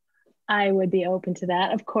 I would be open to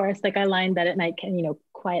that. Of course, I Lie Bed at Night,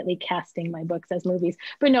 quietly casting my books as movies.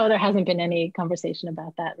 But no, there hasn't been any conversation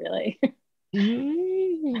about that, really.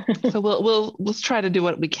 So we'll try to do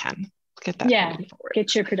what we can. Get that. Yeah,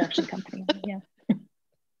 get your production company on. Yeah.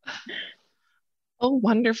 Oh,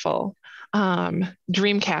 wonderful.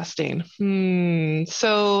 Dream casting.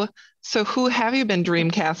 So who have you been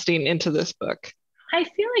dream casting into this book? I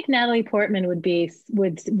feel like Natalie Portman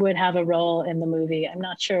would have a role in the movie. I'm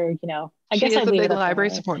not sure, I guess I'd leave it up to her. She's a big library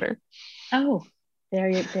supporter. Oh, there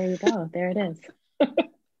you go. There it is.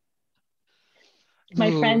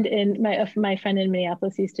 My friend in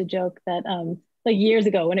Minneapolis used to joke that years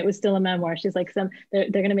ago when it was still a memoir, she's like, they're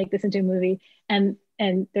going to make this into a movie and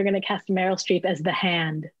they're going to cast Meryl Streep as the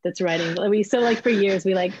hand that's writing. For years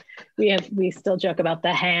we still joke about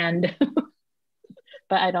the hand,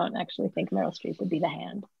 but I don't actually think Meryl Streep would be the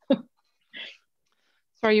hand. So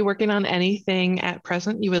are you working on anything at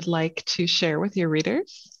present you would like to share with your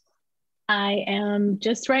readers? I am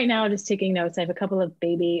just right now just taking notes. I have a couple of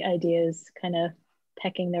baby ideas kind of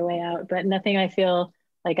pecking their way out, but nothing I feel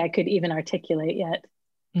like I could even articulate yet.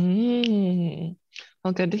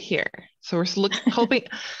 Well, good to hear. So we're hoping,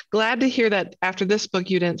 glad to hear that after this book,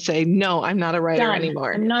 you didn't say, no, I'm not a writer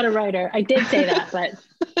anymore. I'm not a writer. I did say that, but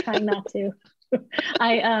trying not to.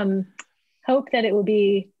 I hope that it will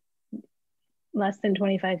be less than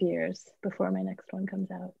 25 years before my next one comes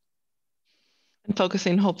out. And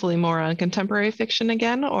focusing hopefully more on contemporary fiction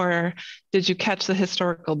again, or did you catch the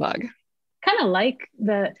historical bug? Kind of I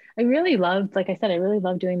really loved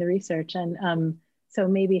doing the research, and so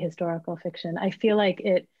maybe historical fiction. I feel like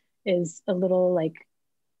it is a little like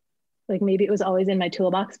maybe it was always in my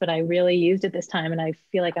toolbox, but I really used it this time, and I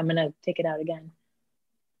feel like I'm going to take it out again.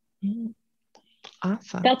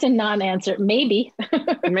 Awesome. That's a non-answer. Maybe.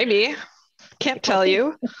 Maybe. Can't tell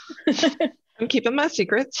you. I'm keeping my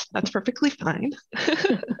secrets. That's perfectly fine.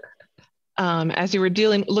 as you were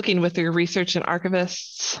looking with your research and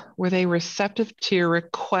archivists, were they receptive to your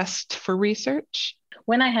request for research?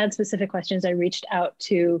 When I had specific questions, I reached out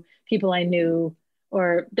to people I knew,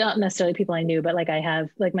 or not necessarily people I knew, but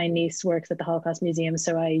like my niece works at the Holocaust Museum,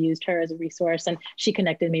 so I used her as a resource, and she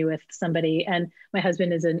connected me with somebody. And my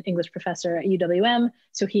husband is an English professor at UWM,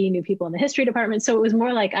 so he knew people in the history department. So it was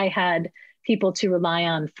more like I had people to rely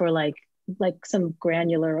on for like some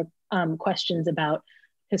granular questions about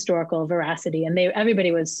historical veracity, and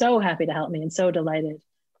everybody was so happy to help me and so delighted.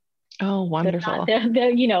 Oh, wonderful!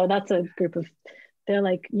 They're that's a group of, they're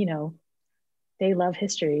like, they love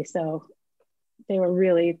history, so they were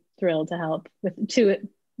really thrilled to help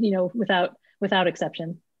without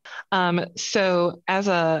exception. So as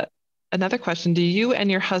another question, do you and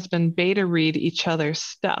your husband beta read each other's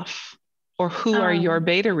stuff, or who are your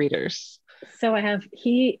beta readers? So I'm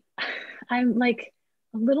like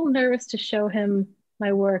a little nervous to show him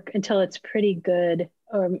my work until it's pretty good,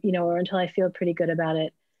 or until I feel pretty good about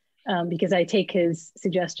it. Because I take his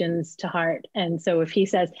suggestions to heart. And so if he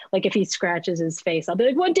says, like, if he scratches his face, I'll be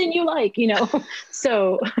like, what didn't you like?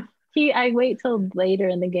 So I wait till later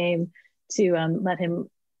in the game to let him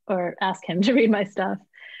or ask him to read my stuff.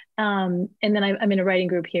 And then I'm in a writing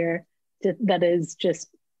group here that is just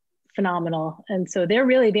phenomenal. And so they're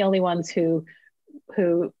really the only ones who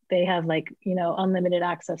they have unlimited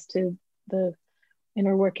access to the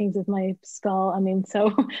inner workings of my skull. I mean,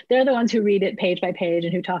 so they're the ones who read it page by page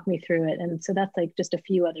and who talk me through it. And so that's like just a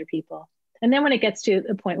few other people. And then when it gets to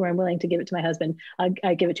a point where I'm willing to give it to my husband,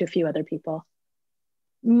 I give it to a few other people.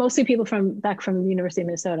 Mostly people back from the University of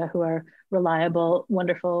Minnesota who are reliable,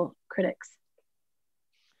 wonderful critics.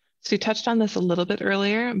 So you touched on this a little bit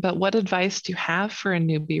earlier, but what advice do you have for a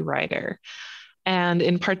newbie writer? And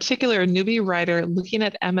in particular, a newbie writer looking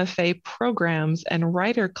at MFA programs and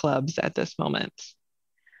writer clubs at this moment?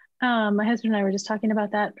 My husband and I were just talking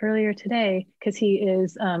about that earlier today, because he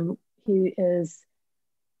is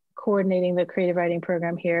coordinating the creative writing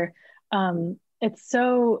program here.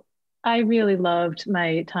 I really loved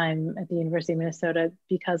my time at the University of Minnesota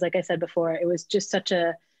because, like I said before, it was just such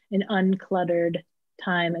an uncluttered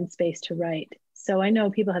time and space to write. So I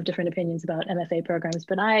know people have different opinions about MFA programs,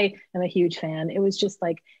 but I am a huge fan. It was just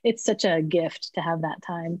like, it's such a gift to have that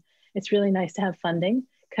time. It's really nice to have funding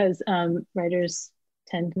because writers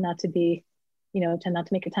tend not to make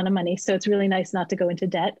a ton of money. So it's really nice not to go into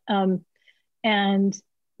debt. And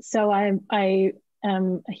so I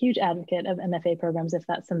am a huge advocate of MFA programs if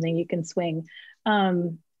that's something you can swing.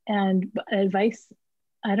 And advice,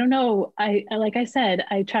 I don't know. Like I said,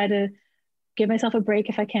 I try to give myself a break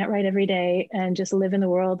if I can't write every day and just live in the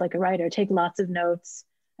world like a writer, take lots of notes.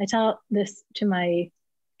 I tell this to my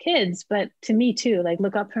kids, but to me too, like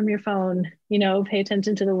look up from your phone, pay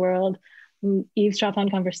attention to the world, eavesdrop on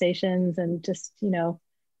conversations, and just,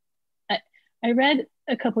 I read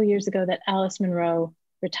a couple years ago that Alice Munro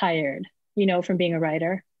retired, from being a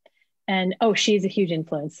writer. And, she's a huge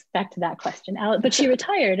influence. Back to that question. But she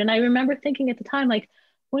retired. And I remember thinking at the time, like,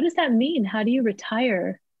 what does that mean? How do you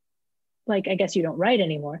retire? Like, I guess you don't write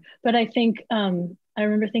anymore. But I think, I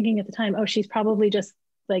remember thinking at the time, she's probably just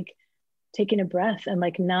like taking a breath and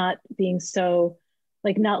like not being so,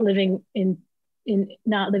 like not living in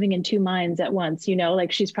two minds at once,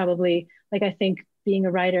 like she's probably, like, I think being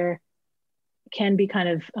a writer can be kind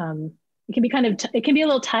of, it can be a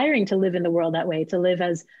little tiring to live in the world that way, to live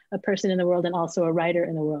as a person in the world and also a writer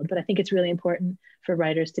in the world. But I think it's really important for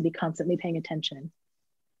writers to be constantly paying attention.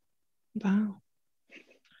 Wow.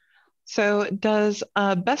 So does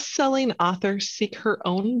a best-selling author seek her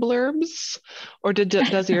own blurbs, or did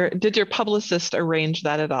your publicist arrange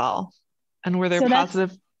that at all? And were there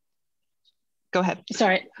positive? Go ahead.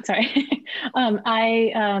 Sorry.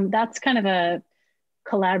 That's kind of a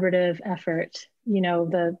collaborative effort.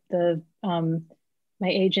 My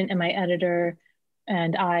agent and my editor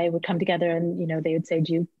and I would come together, and they would say,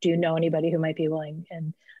 do you know anybody who might be willing?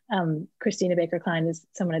 And Christina Baker Klein is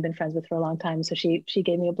someone I've been friends with for a long time, so she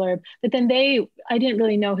gave me a blurb. But then I didn't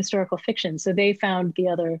really know historical fiction, so they found the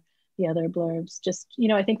other blurbs. Just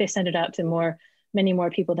I think they sent it out to many more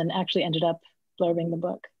people than actually ended up blurbing the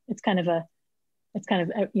book. It's kind of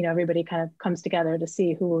everybody kind of comes together to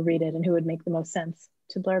see who will read it and who would make the most sense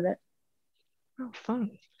to blurb it. Oh,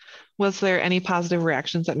 fun. Was there any positive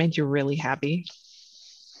reactions that made you really happy?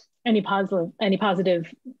 Any positive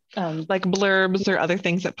like blurbs or other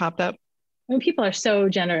things that popped up? I mean, people are so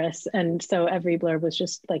generous, and so every blurb was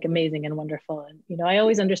just like amazing and wonderful. And I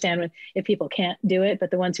always understand if people can't do it,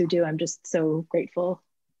 but the ones who do, I'm just so grateful.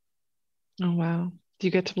 Oh wow! Do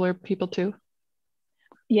you get to blurb people too?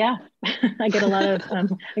 Yeah, I get a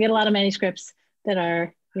lot of manuscripts that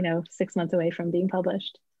are 6 months away from being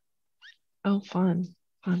published. Oh, fun.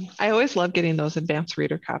 I always love getting those advanced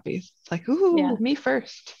reader copies. It's like, ooh, yeah. Me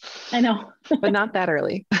first. I know. But not that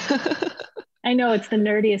early. I know, it's the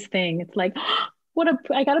nerdiest thing. It's like,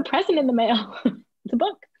 I got a present in the mail. It's a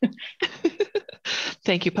book.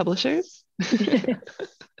 Thank you, publishers.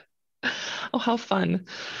 Oh, how fun.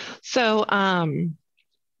 So I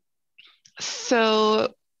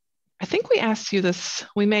think we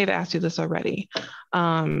may have asked you this already.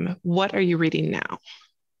 What are you reading now?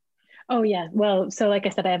 Oh yeah. Well, so like I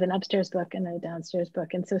said, I have an upstairs book and a downstairs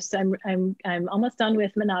book. And so I'm almost done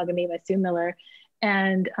with Monogamy by Sue Miller.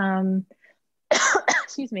 And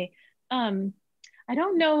excuse me. I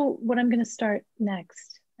don't know what I'm going to start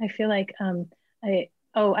next. I feel like I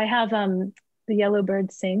have The Yellow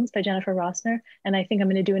Bird Sings by Jennifer Rossner, and I think I'm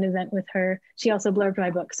going to do an event with her. She also blurbed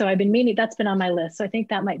my book, so I've been meaning, that's been on my list. So I think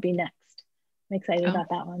that might be next. I'm excited about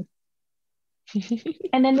that one.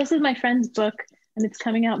 And then this is my friend's book, and it's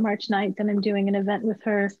coming out March 9th, and I'm doing an event with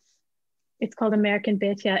her. It's called American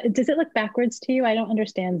Bitch. Yeah. Does it look backwards to you? I don't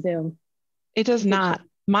understand Zoom. It does not.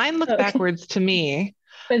 Mine look backwards to me,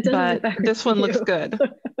 but this one looks good.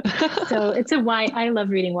 So it's I love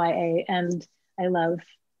reading YA, and I love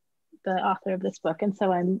the author of this book. And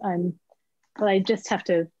so I just have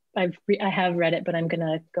to, I have read it, but I'm going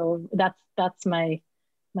to go, that's my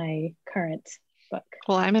current book.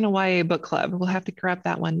 Well, I'm in a YA book club. We'll have to grab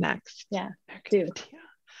that one next. Yeah, do.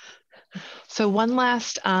 So one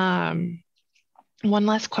last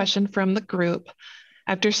question from the group.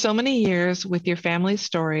 After so many years with your family's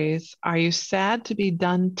stories, are you sad to be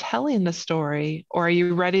done telling the story, or are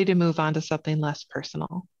you ready to move on to something less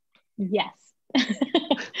personal? Yes.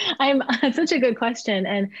 It's such a good question.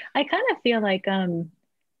 And I kind of feel like,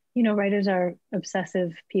 writers are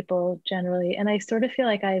obsessive people generally. And I sort of feel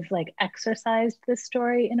like I've exercised this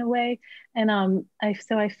story in a way. And I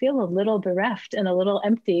feel a little bereft and a little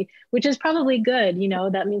empty, which is probably good.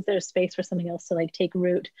 That means there's space for something else to take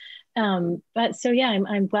root. But so, yeah,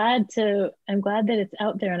 I'm glad that it's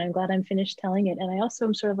out there, and I'm glad I'm finished telling it. And I also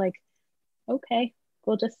am sort of like, okay,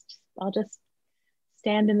 I'll just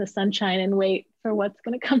stand in the sunshine and wait for what's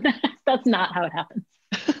going to come next. That's not how it happens.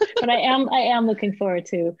 But I am looking forward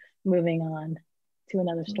to moving on to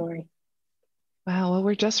another story. Wow. Well,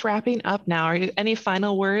 we're just wrapping up now. Any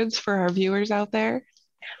final words for our viewers out there?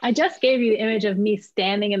 I just gave you the image of me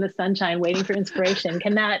standing in the sunshine waiting for inspiration.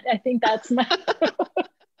 I think that's my...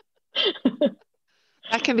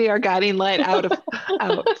 That can be our guiding light out.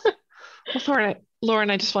 Well,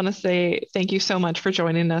 Lauren, I just want to say thank you so much for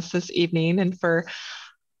joining us this evening, and for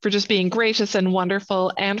just being gracious and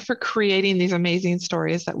wonderful, and for creating these amazing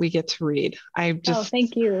stories that we get to read.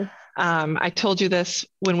 Thank you. I told you this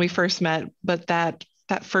when we first met, but that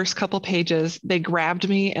first couple pages, they grabbed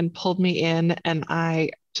me and pulled me in, and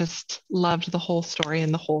I just loved the whole story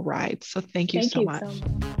and the whole ride. So thank you so much.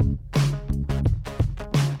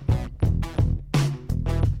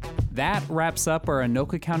 That wraps up our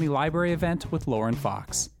Anoka County Library event with Lauren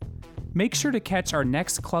Fox. Make sure to catch our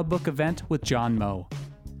next Club Book event with John Moe.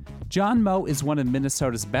 John Moe is one of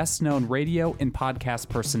Minnesota's best-known radio and podcast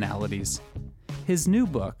personalities. His new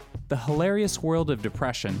book, The Hilarious World of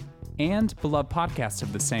Depression, and beloved podcast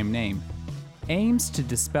of the same name, aims to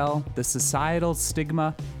dispel the societal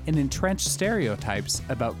stigma and entrenched stereotypes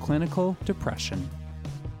about clinical depression.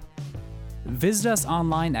 Visit us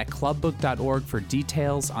online at clubbook.org for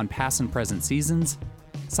details on past and present seasons,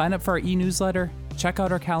 sign up for our e-newsletter, check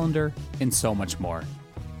out our calendar, and so much more.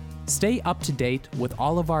 Stay up to date with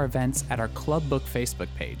all of our events at our Club Book Facebook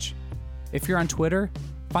page. If you're on Twitter,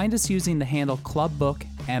 find us using the handle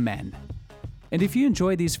ClubBookMN. And if you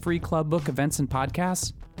enjoy these free Club Book events and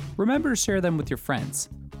podcasts, remember to share them with your friends.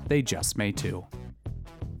 They just may too.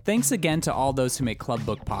 Thanks again to all those who make Club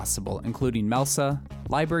Book possible, including MELSA,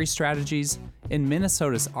 Library Strategies, and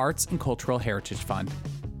Minnesota's Arts and Cultural Heritage Fund.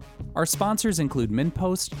 Our sponsors include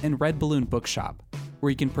MinnPost and Red Balloon Bookshop, where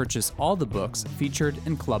you can purchase all the books featured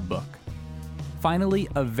in Club Book. Finally,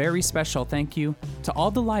 a very special thank you to all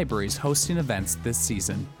the libraries hosting events this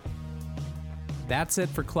season. That's it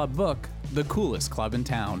for Club Book, the coolest club in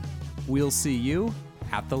town. We'll see you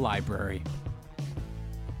at the library.